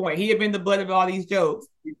at that point. He had been the butt of all these jokes.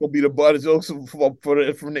 He gonna be the butt of jokes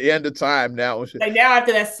from the end of time now. Like now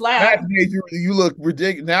after that slap. You look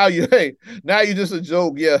ridiculous. Now you're just a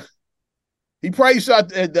joke. Yeah. He probably shot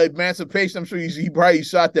the Emancipation. I'm sure he probably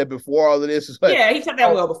shot that before all of this. It's like, yeah, he shot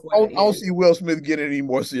that well before. I don't see Will Smith getting any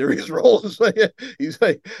more serious roles. He's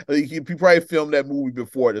like, he probably filmed that movie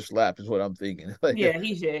before the slap, is what I'm thinking. Yeah,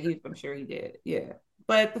 he did. I'm sure he did. Yeah.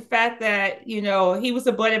 But the fact that, he was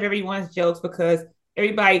the butt of everyone's jokes because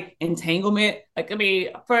everybody entanglement. Like, I mean,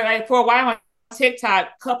 for a while on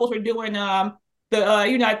TikTok, couples were doing the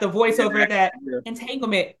the voiceover that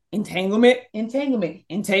entanglement.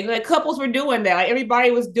 Couples were doing that. Like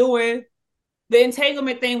everybody was doing the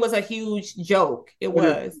entanglement thing was a huge joke. It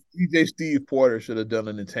was. DJ Steve Porter should have done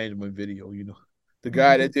an entanglement video, The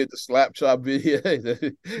guy that did the slap chop video.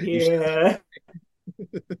 Yeah.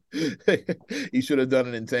 He should have done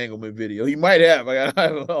an entanglement video. He might have. I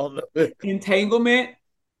don't know. Entanglement.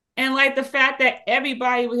 And like the fact that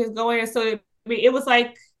everybody was just going, so it was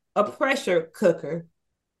like a pressure cooker.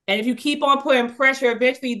 And if you keep on putting pressure,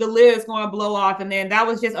 eventually the lid is going to blow off. And then that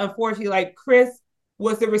was just unfortunately like Chris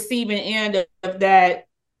was the receiving end of that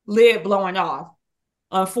lid blowing off.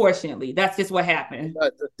 Unfortunately, that's just what happened.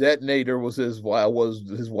 The detonator was his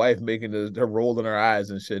wife making her roll in her eyes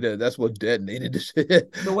and shit. That's what detonated the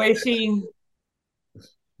shit. The way she.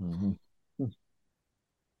 Mm-hmm.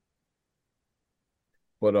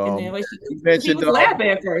 But she was laughing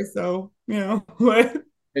at first, so what?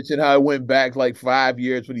 Mentioned how it went back like 5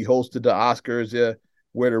 years when he hosted the Oscars,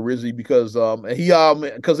 where the Rizzy because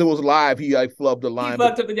because it was live, he like flubbed the line. He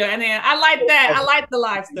fucked up the joke, and then I like that. I like the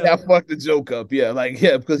live stuff. Yeah, fucked the joke up. Yeah,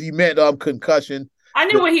 because he meant concussion. I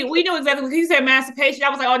knew we knew exactly when he said emancipation. I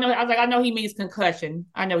was like, oh no, I know he means concussion.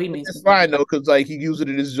 I know he means. It's fine though, because like he used it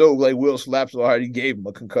in his joke. Like Will slapped so hard, he gave him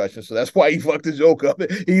a concussion, so that's why he fucked the joke up.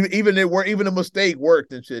 Even a mistake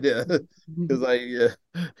worked and shit. Yeah, because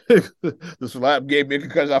the slap gave me a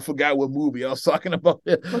concussion. I forgot what movie I was talking about.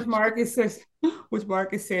 Which Marcus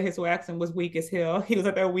said his accent was weak as hell. He was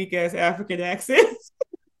like that weak ass African accent.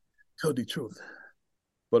 Tell the truth.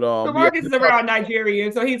 But Marcus is around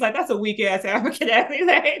Nigerian, so he's like, that's a weak ass African accent. He's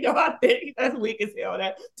like, hey, no, I think that's weak as hell.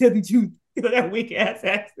 That tell the truth, that weak ass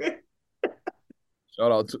accent. Shout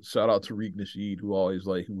out to Tariq Nasheed, who always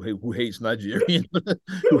who hates Nigerians,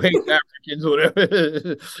 who hates Africans,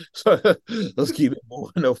 whatever. So let's keep it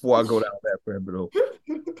moving before I go down that rabbit hole.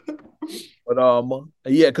 But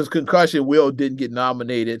because concussion, Will didn't get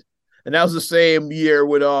nominated. And that was the same year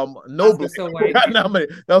with no black so got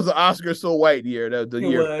nominated. That was the Oscar So White year. That the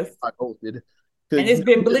year I hosted. And it's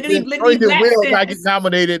been bliggity black Will got get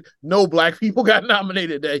nominated. No black people got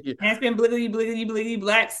nominated that year. And it's been bliggity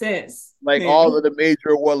black since. Like all of the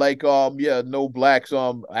major were like no blacks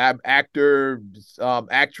actor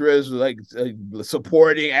actress like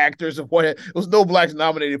supporting actors and what it was no blacks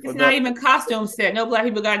nominated for. It's not even costume set. No black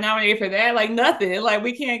people got nominated for that. Like nothing. Like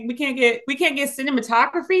we can't get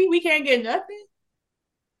cinematography. We can't get nothing.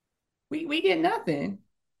 We get nothing.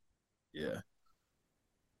 Yeah.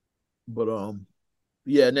 But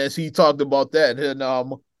yeah, and as he talked about that,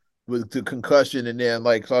 and with the concussion, and then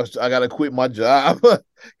so I gotta quit my job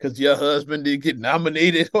because your husband didn't get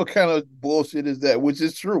nominated. What kind of bullshit is that? Which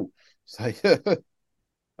is true. It's like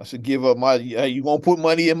I should give up my. You gonna put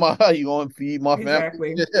money in my? You gonna feed my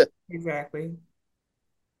family? Exactly.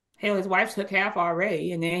 Hell, his wife took half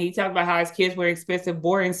already, and then he talked about how his kids were expensive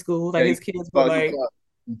boarding school. Like his kids were like.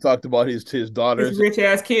 He talked about his daughters. His rich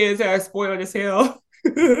ass kids are spoiled as hell.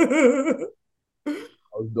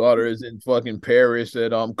 His daughter is in fucking Paris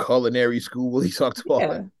at culinary school. He talked about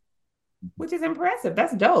that. Which is impressive.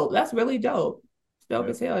 That's dope. That's really dope. It's dope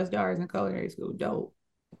as hell. His daughter's in culinary school. Dope.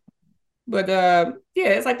 But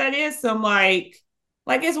it's like that is some like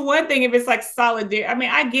it's one thing if it's like solidarity. I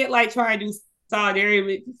mean, I get like trying to do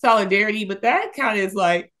solidarity, but that kind of is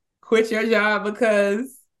like quit your job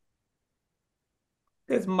because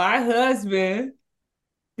my husband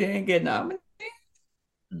didn't get nominated.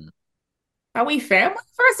 Are we family?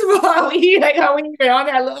 First of all, are we even on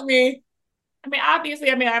that level? I mean,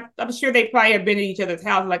 obviously, I'm sure they probably have been at each other's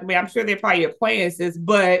house. Like, I'm sure they're probably acquaintances,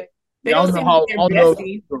 but they don't seem like they're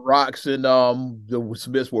besties. The Rocks and the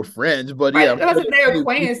Smiths were friends, but right, they're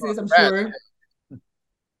acquaintances, I'm sure.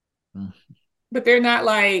 But they're not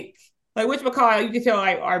like whatchamacallit, you can tell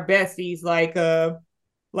like our besties, like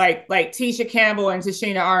like Tisha Campbell and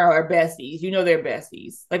Tashina Arnold are besties. You know they're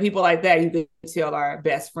besties. Like people like that, you could tell are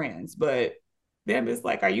best friends. But them, it's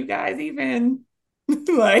like, are you guys even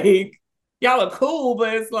like y'all are cool?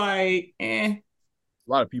 But it's like, eh. A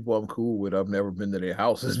lot of people I'm cool with. I've never been to their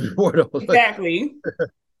houses before. Though. Exactly.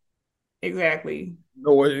 Exactly.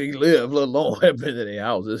 Know where they live, let alone have been to their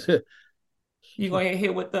houses. You gonna get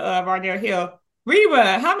hit with the Varnell Hill.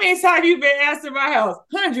 Reba, how many times you been asked in my house?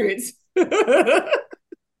 Hundreds.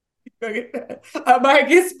 I might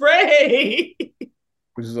get sprayed.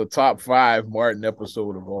 Which is a top 5 Martin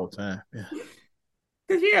episode of all time.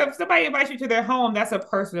 Because if somebody invites you to their home, that's a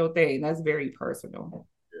personal thing. That's very personal.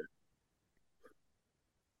 Yeah.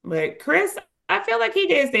 But Chris, I feel like he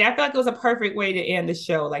did stay. I feel like it was a perfect way to end the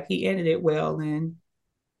show. Like he ended it well. And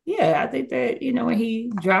yeah, I think that, when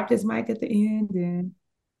he dropped his mic at the end and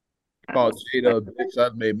called Jada bitch,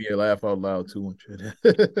 that made me laugh out loud too.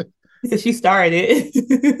 She started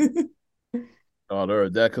it. Oh,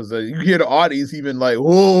 that because you hear the audience even like,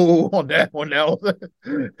 whoa, on that one now.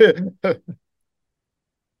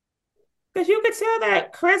 Because you could tell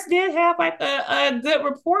that Chris did have like a good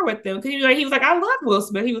rapport with them. Because he was like, I love Will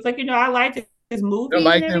Smith. He was like, I liked his movie. I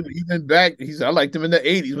liked him even back. He said I liked him in the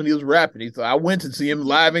 80s when he was rapping. He said I went to see him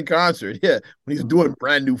live in concert. Yeah, when he was doing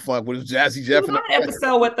Brand New Funk with his Jazzy Jeff. He was on an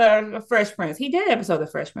episode with the Fresh Prince. He did an episode of the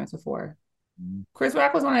Fresh Prince before. Mm-hmm. Chris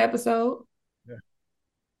Rock was on an episode. Yeah.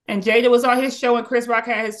 And Jada was on his show, and Chris Rock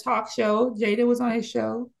had his talk show. Jada was on his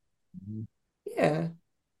show. Mm-hmm. Yeah.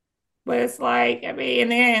 But it's like, and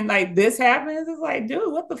then like this happens. It's like,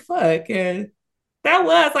 dude, what the fuck? And that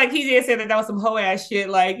was like, he did say that was some hoe ass shit.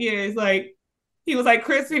 Like, yeah, it's like, he was like,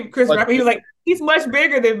 Chris Rock, he was like, he's much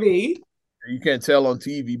bigger than me. You can't tell on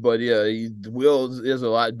TV, but yeah, Will is a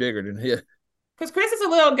lot bigger than him. Because Chris is a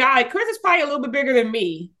little guy. Chris is probably a little bit bigger than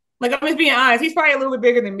me. Like, I'm just being honest. He's probably a little bit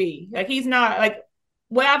bigger than me. Like, he's not, like,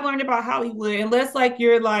 what I've learned about Hollywood, unless, like,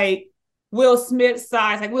 you're, like, Will Smith's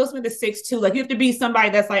size, like, Will Smith is 6'2". Like, you have to be somebody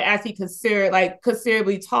that's, like, actually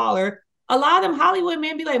considerably taller. A lot of them Hollywood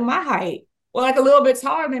men be, like, my height. Or, like, a little bit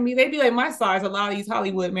taller than me. They be, like, my size. A lot of these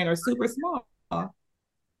Hollywood men are super small.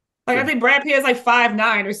 Like, I think Brad Pitt is, like,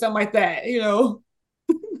 5'9" or something like that,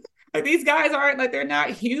 Like, these guys aren't, like, they're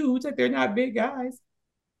not huge. Like, they're not big guys.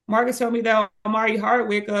 Marcus told me that Omari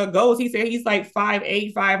Hardwick goes. He said he's like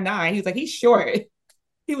 5'8", 5'9". He was like, he's short.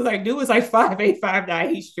 He was like, dude was like 5'8",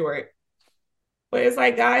 5'9". He's short. But it's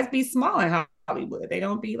like guys be small in Hollywood. They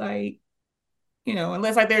don't be like,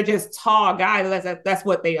 unless like they're just tall guys. That's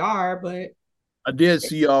what they are. But I did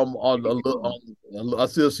see I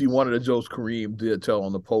still see one of the jokes Kareem did tell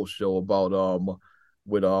on the post show about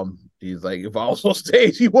with he's like, if I was on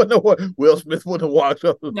stage, he wouldn't have, Will Smith wouldn't have walked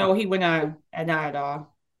up. No, he would not at all.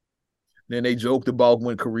 Then they joked about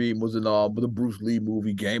when Kareem was in the Bruce Lee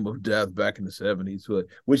movie Game of Death back in the 70s,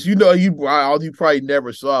 which you probably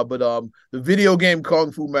never saw, but the video game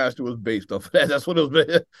Kung Fu Master was based off of that. That's what it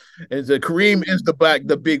was. And so Kareem is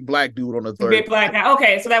the big black dude on the third. Big black guy.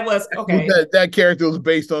 Okay, so that was okay. That character was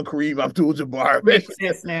based on Kareem Abdul-Jabbar. Makes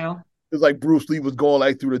sense now. It's like Bruce Lee was going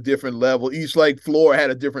like through the different level. Each like floor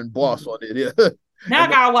had a different boss on it. Yeah. Now I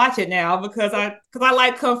gotta watch it now because I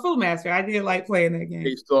like Kung Fu Master. I did like playing that game.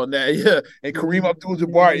 Based on that, yeah. And Kareem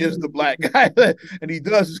Abdul-Jabbar is the black guy, and he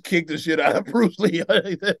does just kick the shit out of Bruce Lee.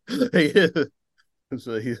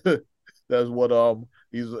 So that's what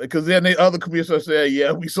he's because then the other commissioners said,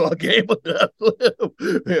 yeah, we saw a Game of Death.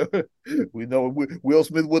 We know Will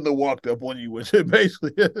Smith wouldn't have walked up on you, which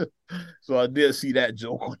basically. So I did see that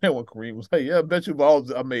joke on that when Kareem was like, yeah, I bet you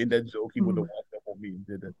if I made that joke, he wouldn't have walked up on me and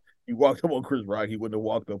did it. He walked up on Chris Rock, he wouldn't have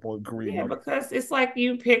walked up on Kareem. Yeah, because it's like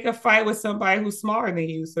you pick a fight with somebody who's smarter than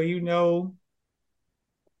you, so Even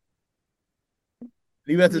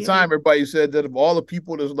at the time, everybody said that of all the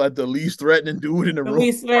people, there's like the least threatening dude in the room.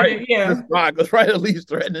 Least threatening, yeah. Chris Rock was probably the least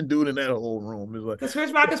threatening dude in that whole room. Because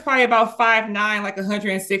Chris Rock is probably about 5'9", like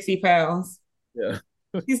 160 pounds. Yeah.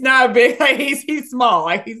 He's not big. Like he's small.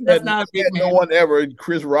 Like that's not a big man. No one ever.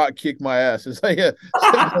 Chris Rock kicked my ass. It's like no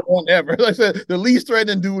one ever. Like I said, the least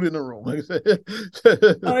threatening dude in the room.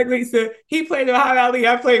 Like we said, he played Muhammad Ali.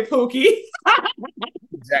 I played Pookie.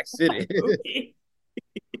 Jack City.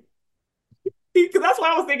 Because that's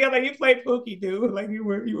what I was thinking. Like you played Pookie, dude. Like you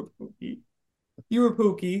were Pookie. You were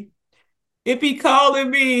Pookie. It be calling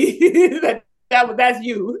me. That's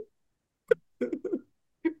you.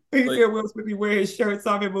 He said Will Smith be wearing his shirts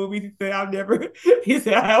off in movies. He said, he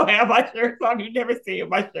said, I don't have my shirts on. You never see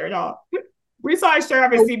my shirt off. We saw his shirt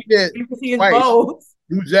off in CB. You can see his bones.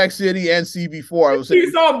 New Jack City and CB4. I was saying.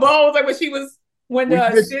 You saw bones like when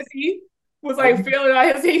Sissy was like feeling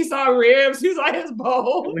on his, he saw ribs. He saw his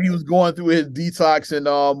bones. When he was going through his detox in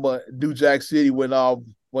New Jack City when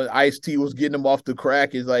when Ice-T was getting him off the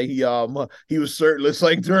crack, it's like he was shirtless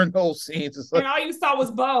like during those scenes. It's like, and all you saw was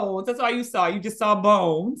bones. That's all you saw. You just saw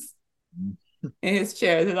bones in his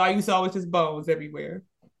chest, and all you saw was just bones everywhere.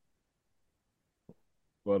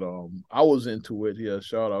 but I was into it. Yeah,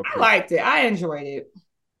 shout out I Chris. liked it. I enjoyed it.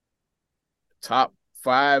 Top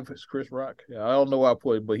 5 is Chris Rock. Yeah, I don't know why I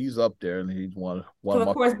put it, but he's up there, and he's one So of of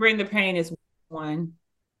my. course, Bring the Pain is one.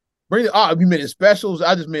 Bring the you mean in specials?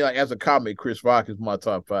 I just mean like as a comic, Chris Rock is my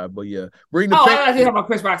top 5. But yeah, Bring the Oh, Pain. I was talking about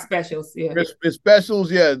Chris Rock specials. Yeah. Chris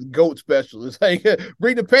specials, yeah, GOAT specials. It's like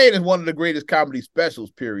Bring the Pain is one of the greatest comedy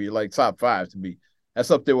specials. Period. Like top 5 to me. That's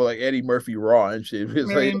up there with like Eddie Murphy Raw and shit. It's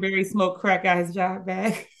Marion like Barry smoked crack out his job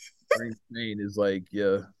bag. Bring the Pain is like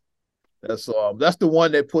that's the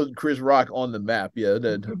one that put Chris Rock on the map. Yeah,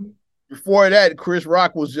 before that, Chris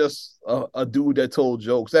Rock was just a dude that told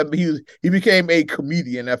jokes. That he became a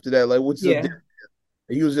comedian after that. Like, what's Yeah.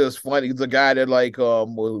 he was just funny. He's a guy that like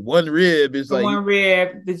one rib is The like one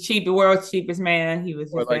rib, the world's cheapest man. He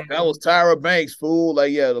was just like that was Tyra Banks, fool.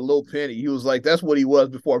 Like, yeah, the little penny. He was like, that's what he was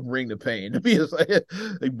before Bring the Pain. He was like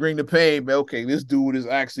Bring the Pain, man. Okay, this dude has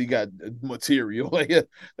actually got material. Like, yeah,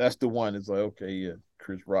 that's the one. It's like, okay, yeah,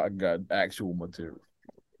 Chris Rock got actual material.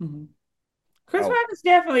 Mm-hmm. Chris Rock is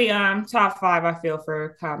definitely top 5, I feel,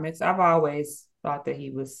 for comics. I've always thought that he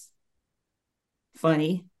was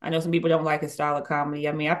funny. I know some people don't like his style of comedy.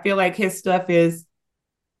 I mean, I feel like his stuff he's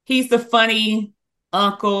the funny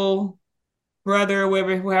uncle, brother,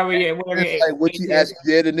 whatever. It's like what he actually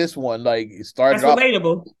did in this one. Like it started That's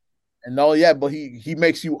relatable. And but he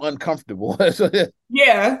makes you uncomfortable.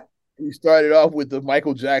 Yeah. He started off with the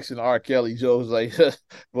Michael Jackson, R. Kelly jokes. Like,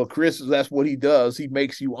 well, Chris, that's what he does. He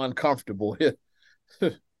makes you uncomfortable.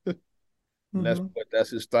 That's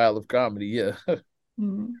his style of comedy. Yeah.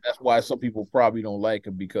 That's why some people probably don't like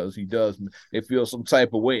him because they feel some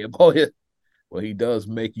type of way about it. Well, he does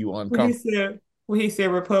make you uncomfortable. When he said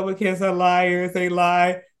Republicans are liars, they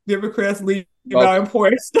lie. Democrats leave out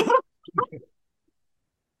important stuff.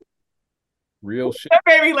 Real shit. That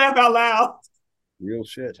made me laugh out loud. Real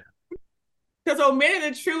shit. Because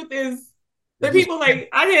omitting the truth is the people like,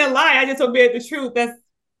 I didn't lie, I just omitted the truth. That's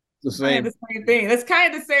the same thing. That's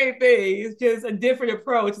kind of the same thing. It's just a different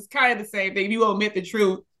approach. It's kind of the same thing. If you omit the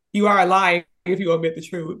truth, you are lying. If you omit the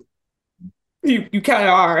truth, you kind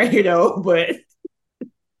of are, but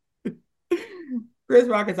Chris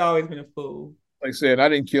Rock has always been a fool. Like I said, I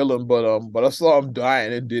didn't kill him, but I saw him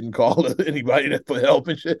dying and didn't call anybody for help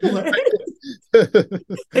and shit. What?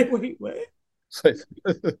 Wait, what?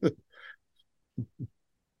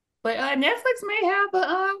 But Netflix may have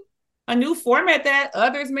a new format that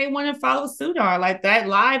others may want to follow suit on, like that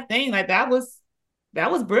live thing. Like that was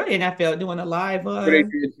brilliant. I felt doing a live. They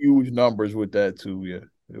did huge numbers with that too. Yeah,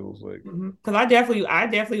 it was like because I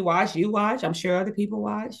definitely watched. You watch. I'm sure other people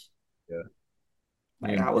watch. Yeah,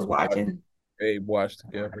 like I was watching. Abe watched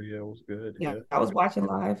together. Yeah, it was good. Yeah, I was watching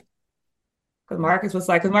live. Because Marcus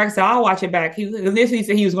said, I'll watch it back. He initially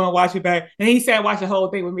said he was going to watch it back. And he said, watch the whole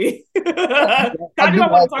thing with me. I knew I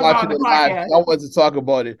wanted to talk about the podcast. I wanted to talk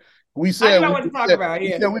about it. We said, we're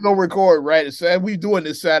going to record right. So we doing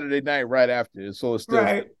this Saturday night right after. So it's still.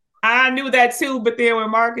 Right. I knew that too. But then when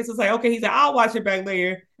Marcus was like, okay, he said, I'll watch it back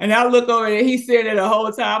later. And I look over and he said it the whole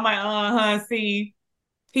time. I'm like, see.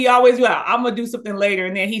 He always, I'm going to do something later.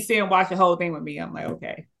 And then he said, watch the whole thing with me. I'm like,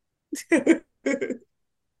 okay.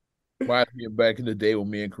 Reminds me of back in the day when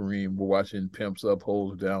me and Kareem were watching Pimps Up,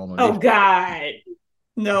 Hoes Down. Oh, God.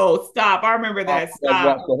 No, stop. I remember that.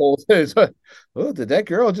 Stop. The whole thing. Oh, did that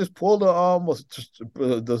girl just pull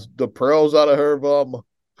the pearls out of her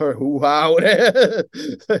hoo-ha?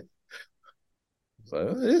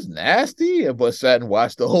 So, it's nasty, but sat and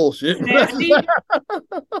watched the whole shit. Nasty?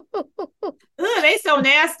 They so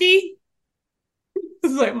nasty.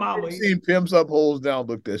 It's like, Mama. I've seen Pimps Up, Hoes Down.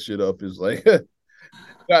 Look that shit up. It's like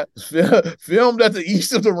filmed at the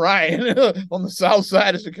east of the Rhine on the south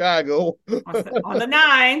side of Chicago. On the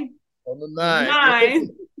 9. On the 9.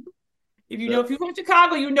 If you're from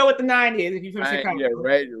Chicago, you know what the 9 is. If you're from Chicago, yeah,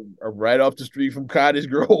 right off the street from Cottage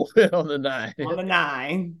Grove on the 9. On the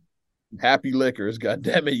 9. Happy Liquors, God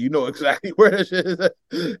damn it, you know exactly where that shit is.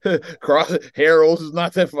 Cross Harrow's is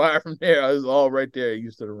not that far from there. It's all right there,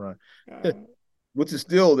 east of the Rhine, which is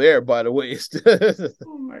still there, by the way.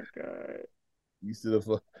 Oh my God.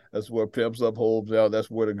 That's where Pimps Up, Hoes Down. That's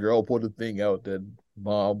where the girl put the thing out that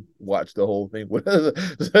mom watched the whole thing with.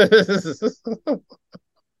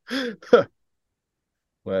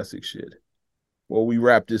 Classic shit. Well, we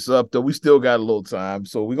wrap this up though. We still got a little time,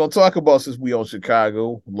 so we're gonna talk about, since we on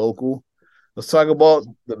Chicago local. Let's talk about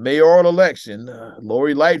the mayoral election.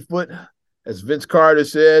 Lori Lightfoot, as Vince Carter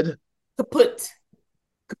said,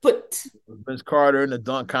 But Vince Carter in the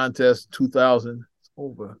dunk contest 2000. It's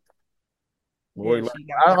over. yeah, Lori, she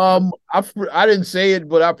got that. I didn't say it,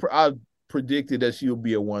 but I predicted that she'll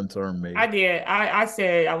be a one-term mayor. I did. I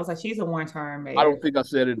said I was like, she's a one-term I don't mayor. think I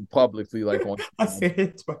said it publicly like on. I said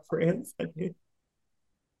it to my friends. I did.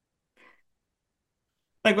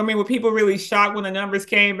 Like, I mean, were people really shocked when the numbers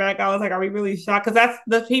came back? I was like, are we really shocked? Because that's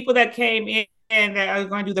the people that came in that are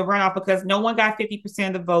going to do the runoff because no one got 50%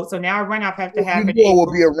 of the vote. So now a runoff has to You happen knew it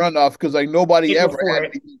would be a runoff because like nobody April ever had 4th.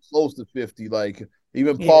 anything close to 50. Like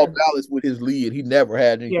even Paul Yeah. Dallas with his lead, he never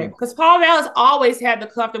had Yeah. anything. Because Paul Vallis always had the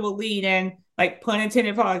comfortable lead. And like, pun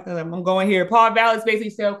intended, Paul, I'm going here. Paul Vallis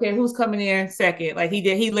basically said, okay, who's coming in second? Like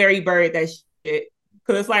he Larry Bird that shit.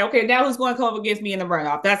 Because it's like, okay, now who's going to come up against me in the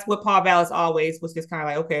runoff? That's what Paul Vallis always was just kind of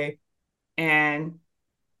like, okay. And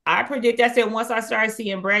I predict I said once I started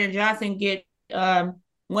seeing Brandon Johnson get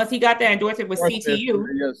once he got that endorsement with CTU,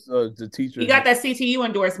 yes, the teacher. he got that CTU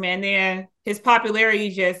endorsement, and then his popularity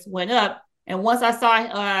just went up. And once I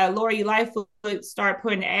saw Lori Lightfoot start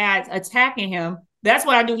putting ads attacking him, that's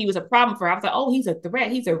when I knew he was a problem for her. I was like, oh, he's a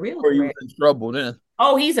threat. He's a real threat. He was in trouble then.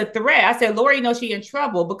 Oh, he's a threat. I said, Lori knows she's in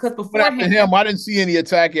trouble because before him, I didn't see any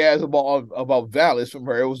attack ads about Vallis from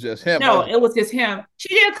her. It was just him. No, it was just him. She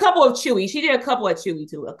did a couple of Chewy. She did a couple of Chewy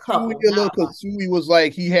too. A couple. Chewy was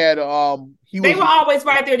like he had They were always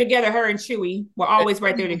right there together. Her and Chewy were always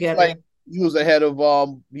right there together. Like, he was ahead of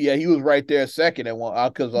he was right there second at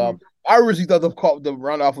one because I originally thought the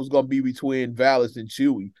runoff was gonna be between Vallis and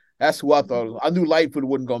Chewy. That's who I thought. I knew Lightfoot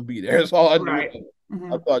wasn't gonna be there. That's all I knew. Right.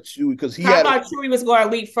 I thought Chewy because I thought Chewy was going to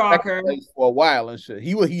leapfrog her for a while and shit.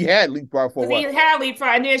 He had leapfrog for a while. He had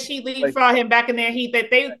leapfrog, and then she leapfrogged him back in there.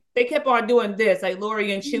 They kept on doing this. Like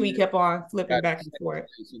Lori and Chewy kept on flipping back and forth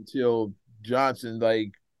until Johnson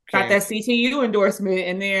got that CTU endorsement,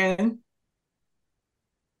 and then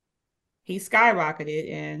he skyrocketed,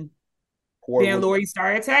 and then Lori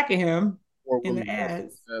started attacking him in the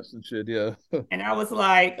ads and shit. Yeah, and I was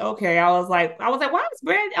like, okay. I was like, why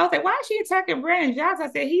is she attacking Brandon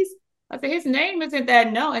Johnson? I said his name isn't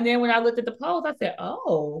that known. And then when I looked at the polls, I said,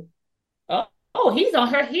 oh, he's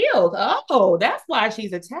on her heels. Oh, that's why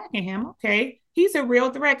she's attacking him. Okay, he's a real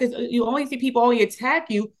threat because you only see people only attack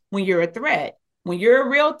you when you're a threat. When you're a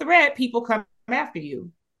real threat, people come after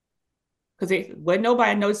you. Because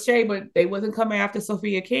nobody knows Shay, but they wasn't coming after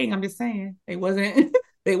Sophia King. I'm just saying they wasn't.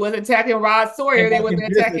 They wasn't attacking Rod Sawyer. They wasn't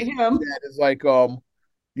attacking him. It's like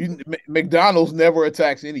McDonald's never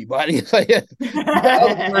attacks anybody. It's like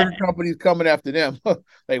other burger companies coming after them.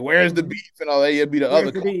 Like where's the beef and all that? It'd be the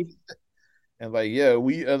other companies. And like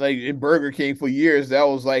we like in Burger King for years that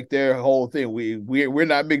was like their whole thing. We're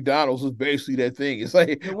not McDonald's is basically that thing. It's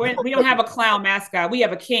like we don't have a clown mascot. We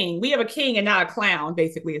have a king. We have a king and not a clown.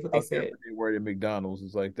 Basically, is what they said. They were at McDonald's.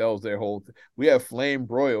 It's like that was their whole thing. We have flame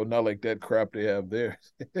broil, not like that crap they have there.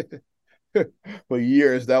 For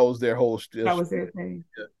years, that was their whole. That was their thing.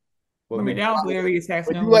 Yeah. But I mean, that was literally a tax.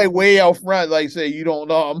 You like way out front, like say you don't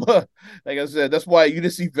know. Like I said, that's why you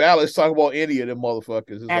didn't see Vallis talk about any of them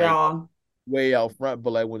motherfuckers at all. Way out front,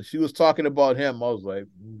 but like when she was talking about him, I was like,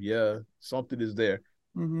 yeah, something is there.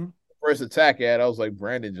 Mm-hmm. First attack ad, I was like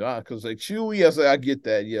Brandon John, because like Chewy, I said I get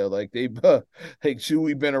that, yeah, like they, like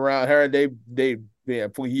Chewy been around her, they been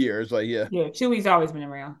for years, like yeah, Chewy's always been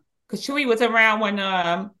around because Chewy was around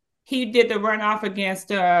when he did the runoff against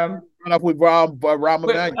runoff with Rahm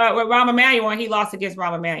Emanuel. With Rahm Emanuel, and he lost against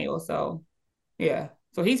Rahm Emanuel, so yeah,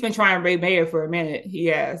 so he's been trying to be mayor for a minute. He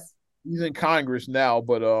has. He's in Congress now,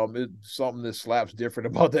 but it's something that slaps different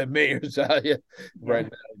about that mayor's right now.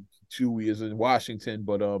 Chewy is in Washington,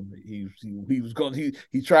 but he was going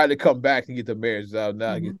he tried to come back and get the mayor's out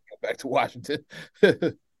now. He come back to Washington.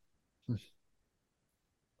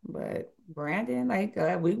 But Brandon, like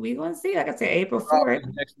we gonna see, like I said, April 4th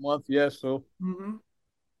next month. Yeah, so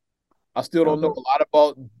I still don't know a lot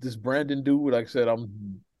about this Brandon dude. Like I said,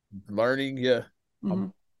 I'm learning. Yeah,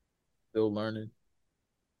 I'm still learning.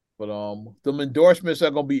 But the endorsements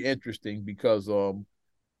are gonna be interesting because all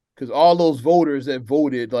those voters that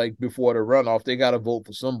voted like before the runoff, they gotta vote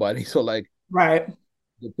for somebody. So like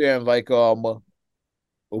depending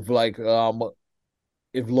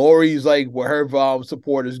if Lori's like where her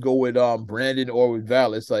supporters go with Brandon or with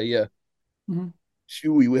Vallis, like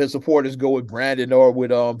Chewy with his supporters go with Brandon or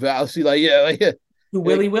with Vallis,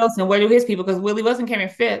 Willie Wilson, where do his people? Because Willie Wilson came in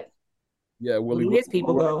fifth. Yeah, Willie. His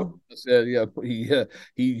people go. I said,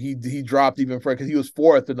 he dropped even further because he was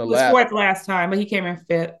fourth in the last. Fourth last time, but he came in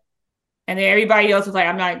fifth. And then everybody else was like,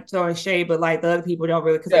 I'm not throwing shade, but like the other people don't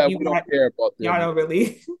really, because we don't care about them. Y'all don't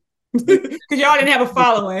really, because y'all didn't have a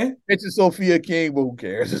following. It's Sophia King, but who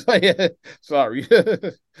cares? Sorry.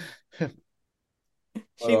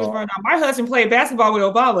 She was running on. My husband played basketball with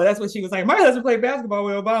Obama. That's what she was like. My husband played basketball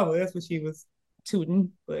with Obama. That's what she was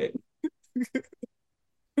tooting. But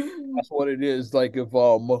that's what it is. Like if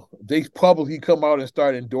they publicly come out and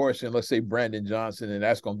start endorsing, let's say Brandon Johnson, and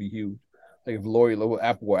that's gonna be huge. Like if Lori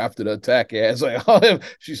after the attack ass, like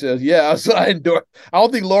she says, yeah, so I endorse. I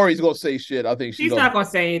don't think Lori's gonna say shit. I think she's not gonna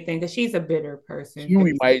say anything because she's a bitter person.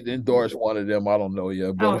 Huey might endorse one of them. I don't know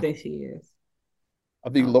yet. But I don't think she is. I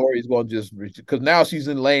think Lori's gonna just because now she's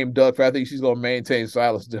in lame duck. I think she's gonna maintain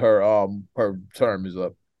silence to her term is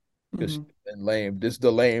up. Because she's been lame. This is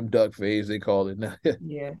the lame duck phase they call it now.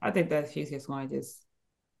 Yeah, I think that she's just going to just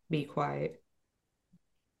be quiet.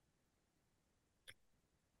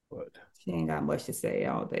 But she ain't got much to say,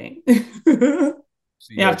 I don't think.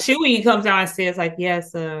 Now, if Chewy comes out and says, like,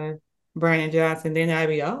 yes, Brandon Johnson, then I'd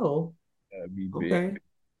be, that'd be okay. Big.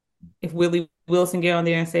 If Willie Wilson get on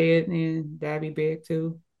there and say it, then that'd be big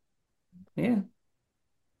too. Yeah.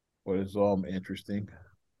 Well, it's interesting.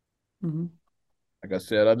 Like I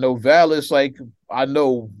said, I know Vallis, like, I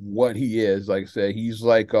know what he is. Like I said, he's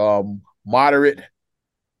like moderate,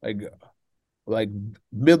 like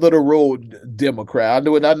middle of the road Democrat.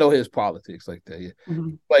 I know his politics like that. Yeah.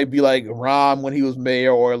 Like be like Rahm when he was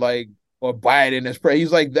mayor, or Biden as president.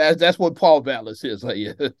 He's like that's what Paul Vallis is. Like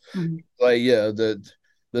yeah. Like yeah,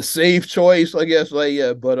 the safe choice, I guess. Like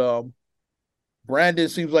yeah, but Brandon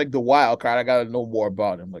seems like the wild card. I gotta know more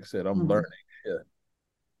about him. Like I said, I'm learning. Yeah.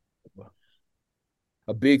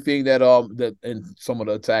 A big thing that and some of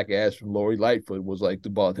the attack ads from Lori Lightfoot was like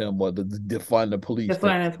about him was the defund the police.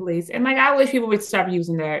 Defund the police. And like I wish people would stop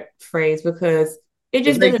using that phrase because it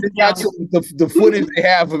just doesn't the footage they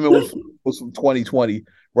have of it was from 2020,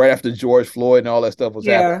 right after George Floyd and all that stuff was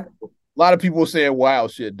happening. A lot of people were saying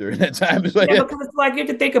wild shit during that time. It's like, because it's like you have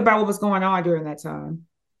to think about what was going on during that time.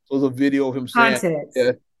 So there's a video of him saying,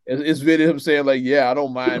 it's video of him saying like, yeah, I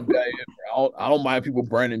don't mind people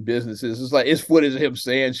burning businesses. It's like it's footage of him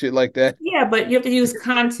saying shit like that. Yeah, but you have to use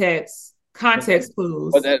context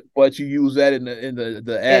clues. But you use that in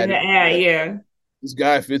the ad. In the ad, yeah. This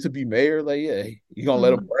guy fit to be mayor, like yeah, you gonna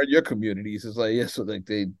let him burn your communities? It's like yeah, so like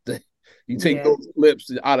they you take those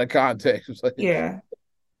clips out of context. It's like, yeah.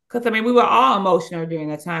 Because I mean, we were all emotional during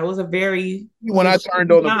that time. It was a very when I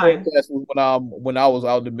turned on the protest was when I was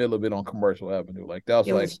out in the middle of it on Commercial Avenue. Like that was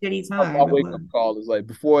it like was a shitty time. My wake up call is like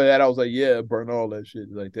before that I was like, yeah, burn all that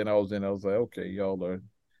shit. Like then I was like, okay, y'all are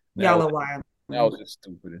wild. That was just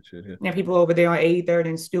stupid and shit. Yeah, people over there on 83rd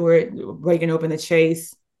and Stewart breaking open the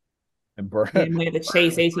Chase. And burn the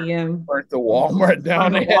Chase ATM. Burnt the Walmart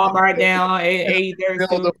down. Burn the Walmart down. 83rd.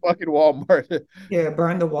 The fucking Walmart. Yeah,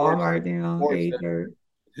 burn the Walmart down. 83rd.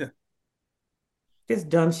 Just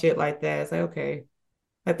dumb shit like that. It's like, okay.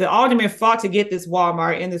 Like the aldermen fought to get this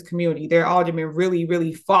Walmart in this community. Their aldermen really,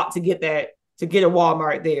 really fought to get a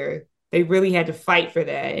Walmart there. They really had to fight for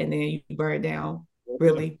that. And then you burn it down.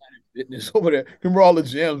 Really. Fitness over there. Remember all the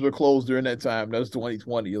gyms were closed during that time. That was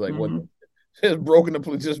 2020. Like what it's broken the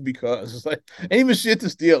place just because. It's like ain't even shit to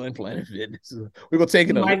steal in Planet Fitness. We're gonna take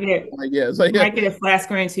it might get a flat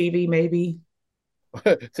screen TV, maybe.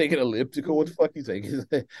 Take an elliptical. What the fuck you take?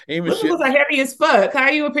 Ellipticals are heavy as fuck. How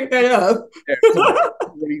you gonna pick that up?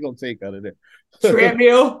 What are you gonna take out of there?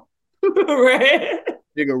 Treadmill. Right.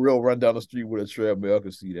 Nigga real run down the street with a treadmill. I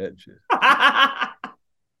can see that shit.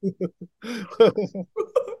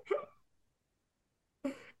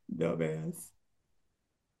 Dumbass.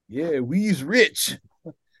 Yeah, we's rich.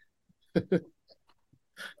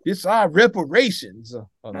 It's our reparations.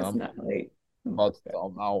 That's not right. I don't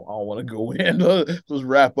want to go in. Let's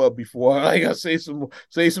wrap up before I gotta say some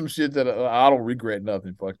shit that I don't regret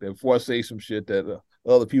nothing. Fuck that. Before I say some shit that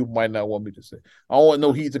other people might not want me to say. I don't want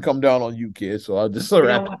no heat to come down on you, kid. So I'll just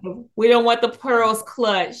wrap. We don't want the pearls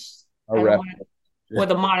clutched. Wrap or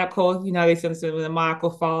the monocle. You know they said when the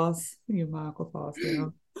monocle falls. Your monocle falls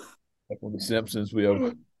down. Like when the Simpsons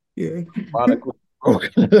will. Yeah. Monocle.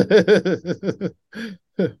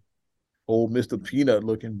 Old Mr. Peanut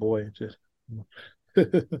looking boy. Just.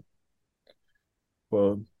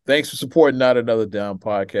 Well, thanks for supporting Not Another Down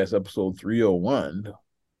Podcast, episode 301.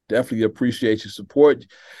 Definitely appreciate your support.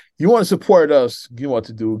 You want to support us, you know what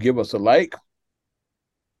to do. Give us a like.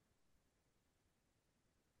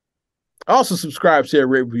 Also, subscribe, share,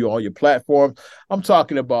 rate, review on your platform. I'm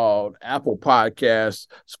talking about Apple Podcasts,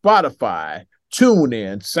 Spotify,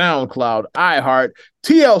 TuneIn, SoundCloud, iHeart,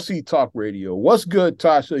 TLC Talk Radio. What's good,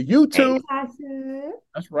 Tasha? YouTube. Hey, Tasha.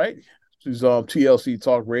 That's right. This is TLC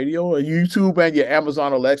Talk Radio and YouTube and your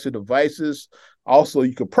Amazon Alexa devices. Also,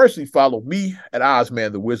 you can personally follow me at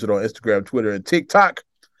Ozman the Wizard on Instagram, Twitter, and TikTok.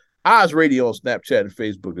 Oz Radio on Snapchat and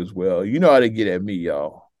Facebook as well. You know how to get at me,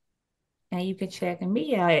 y'all. And you can check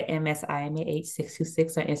me out at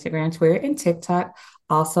MSIMAH626 on Instagram, Twitter, and TikTok.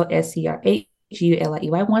 Also,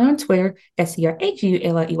 SCRHULIEY1 on Twitter,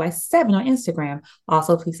 SCRHULIEY7 on Instagram.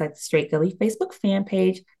 Also, please like the Straight Gully Facebook fan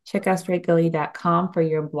page. Check out straightgully.com for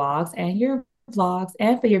your blogs and your vlogs.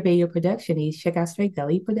 And for your video production needs, check out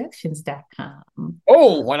straightgullyproductions.com.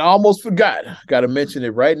 Oh, and I almost forgot. Got to mention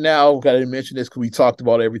it right now. Got to mention this because we talked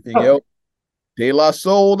about everything else. De La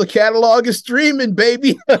Soul, the catalog is streaming,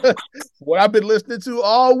 baby. What I've been listening to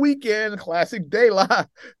all weekend, classic De La,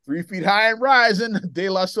 3 Feet High and Rising. De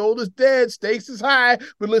La Soul is dead, stakes is high.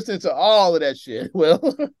 Been listening to all of that shit. Well,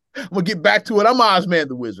 I'm gonna get back to it. I'm Ozman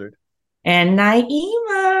the Wizard. And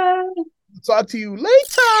Naima. Talk to you later.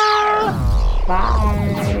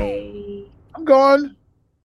 Bye. I'm gone.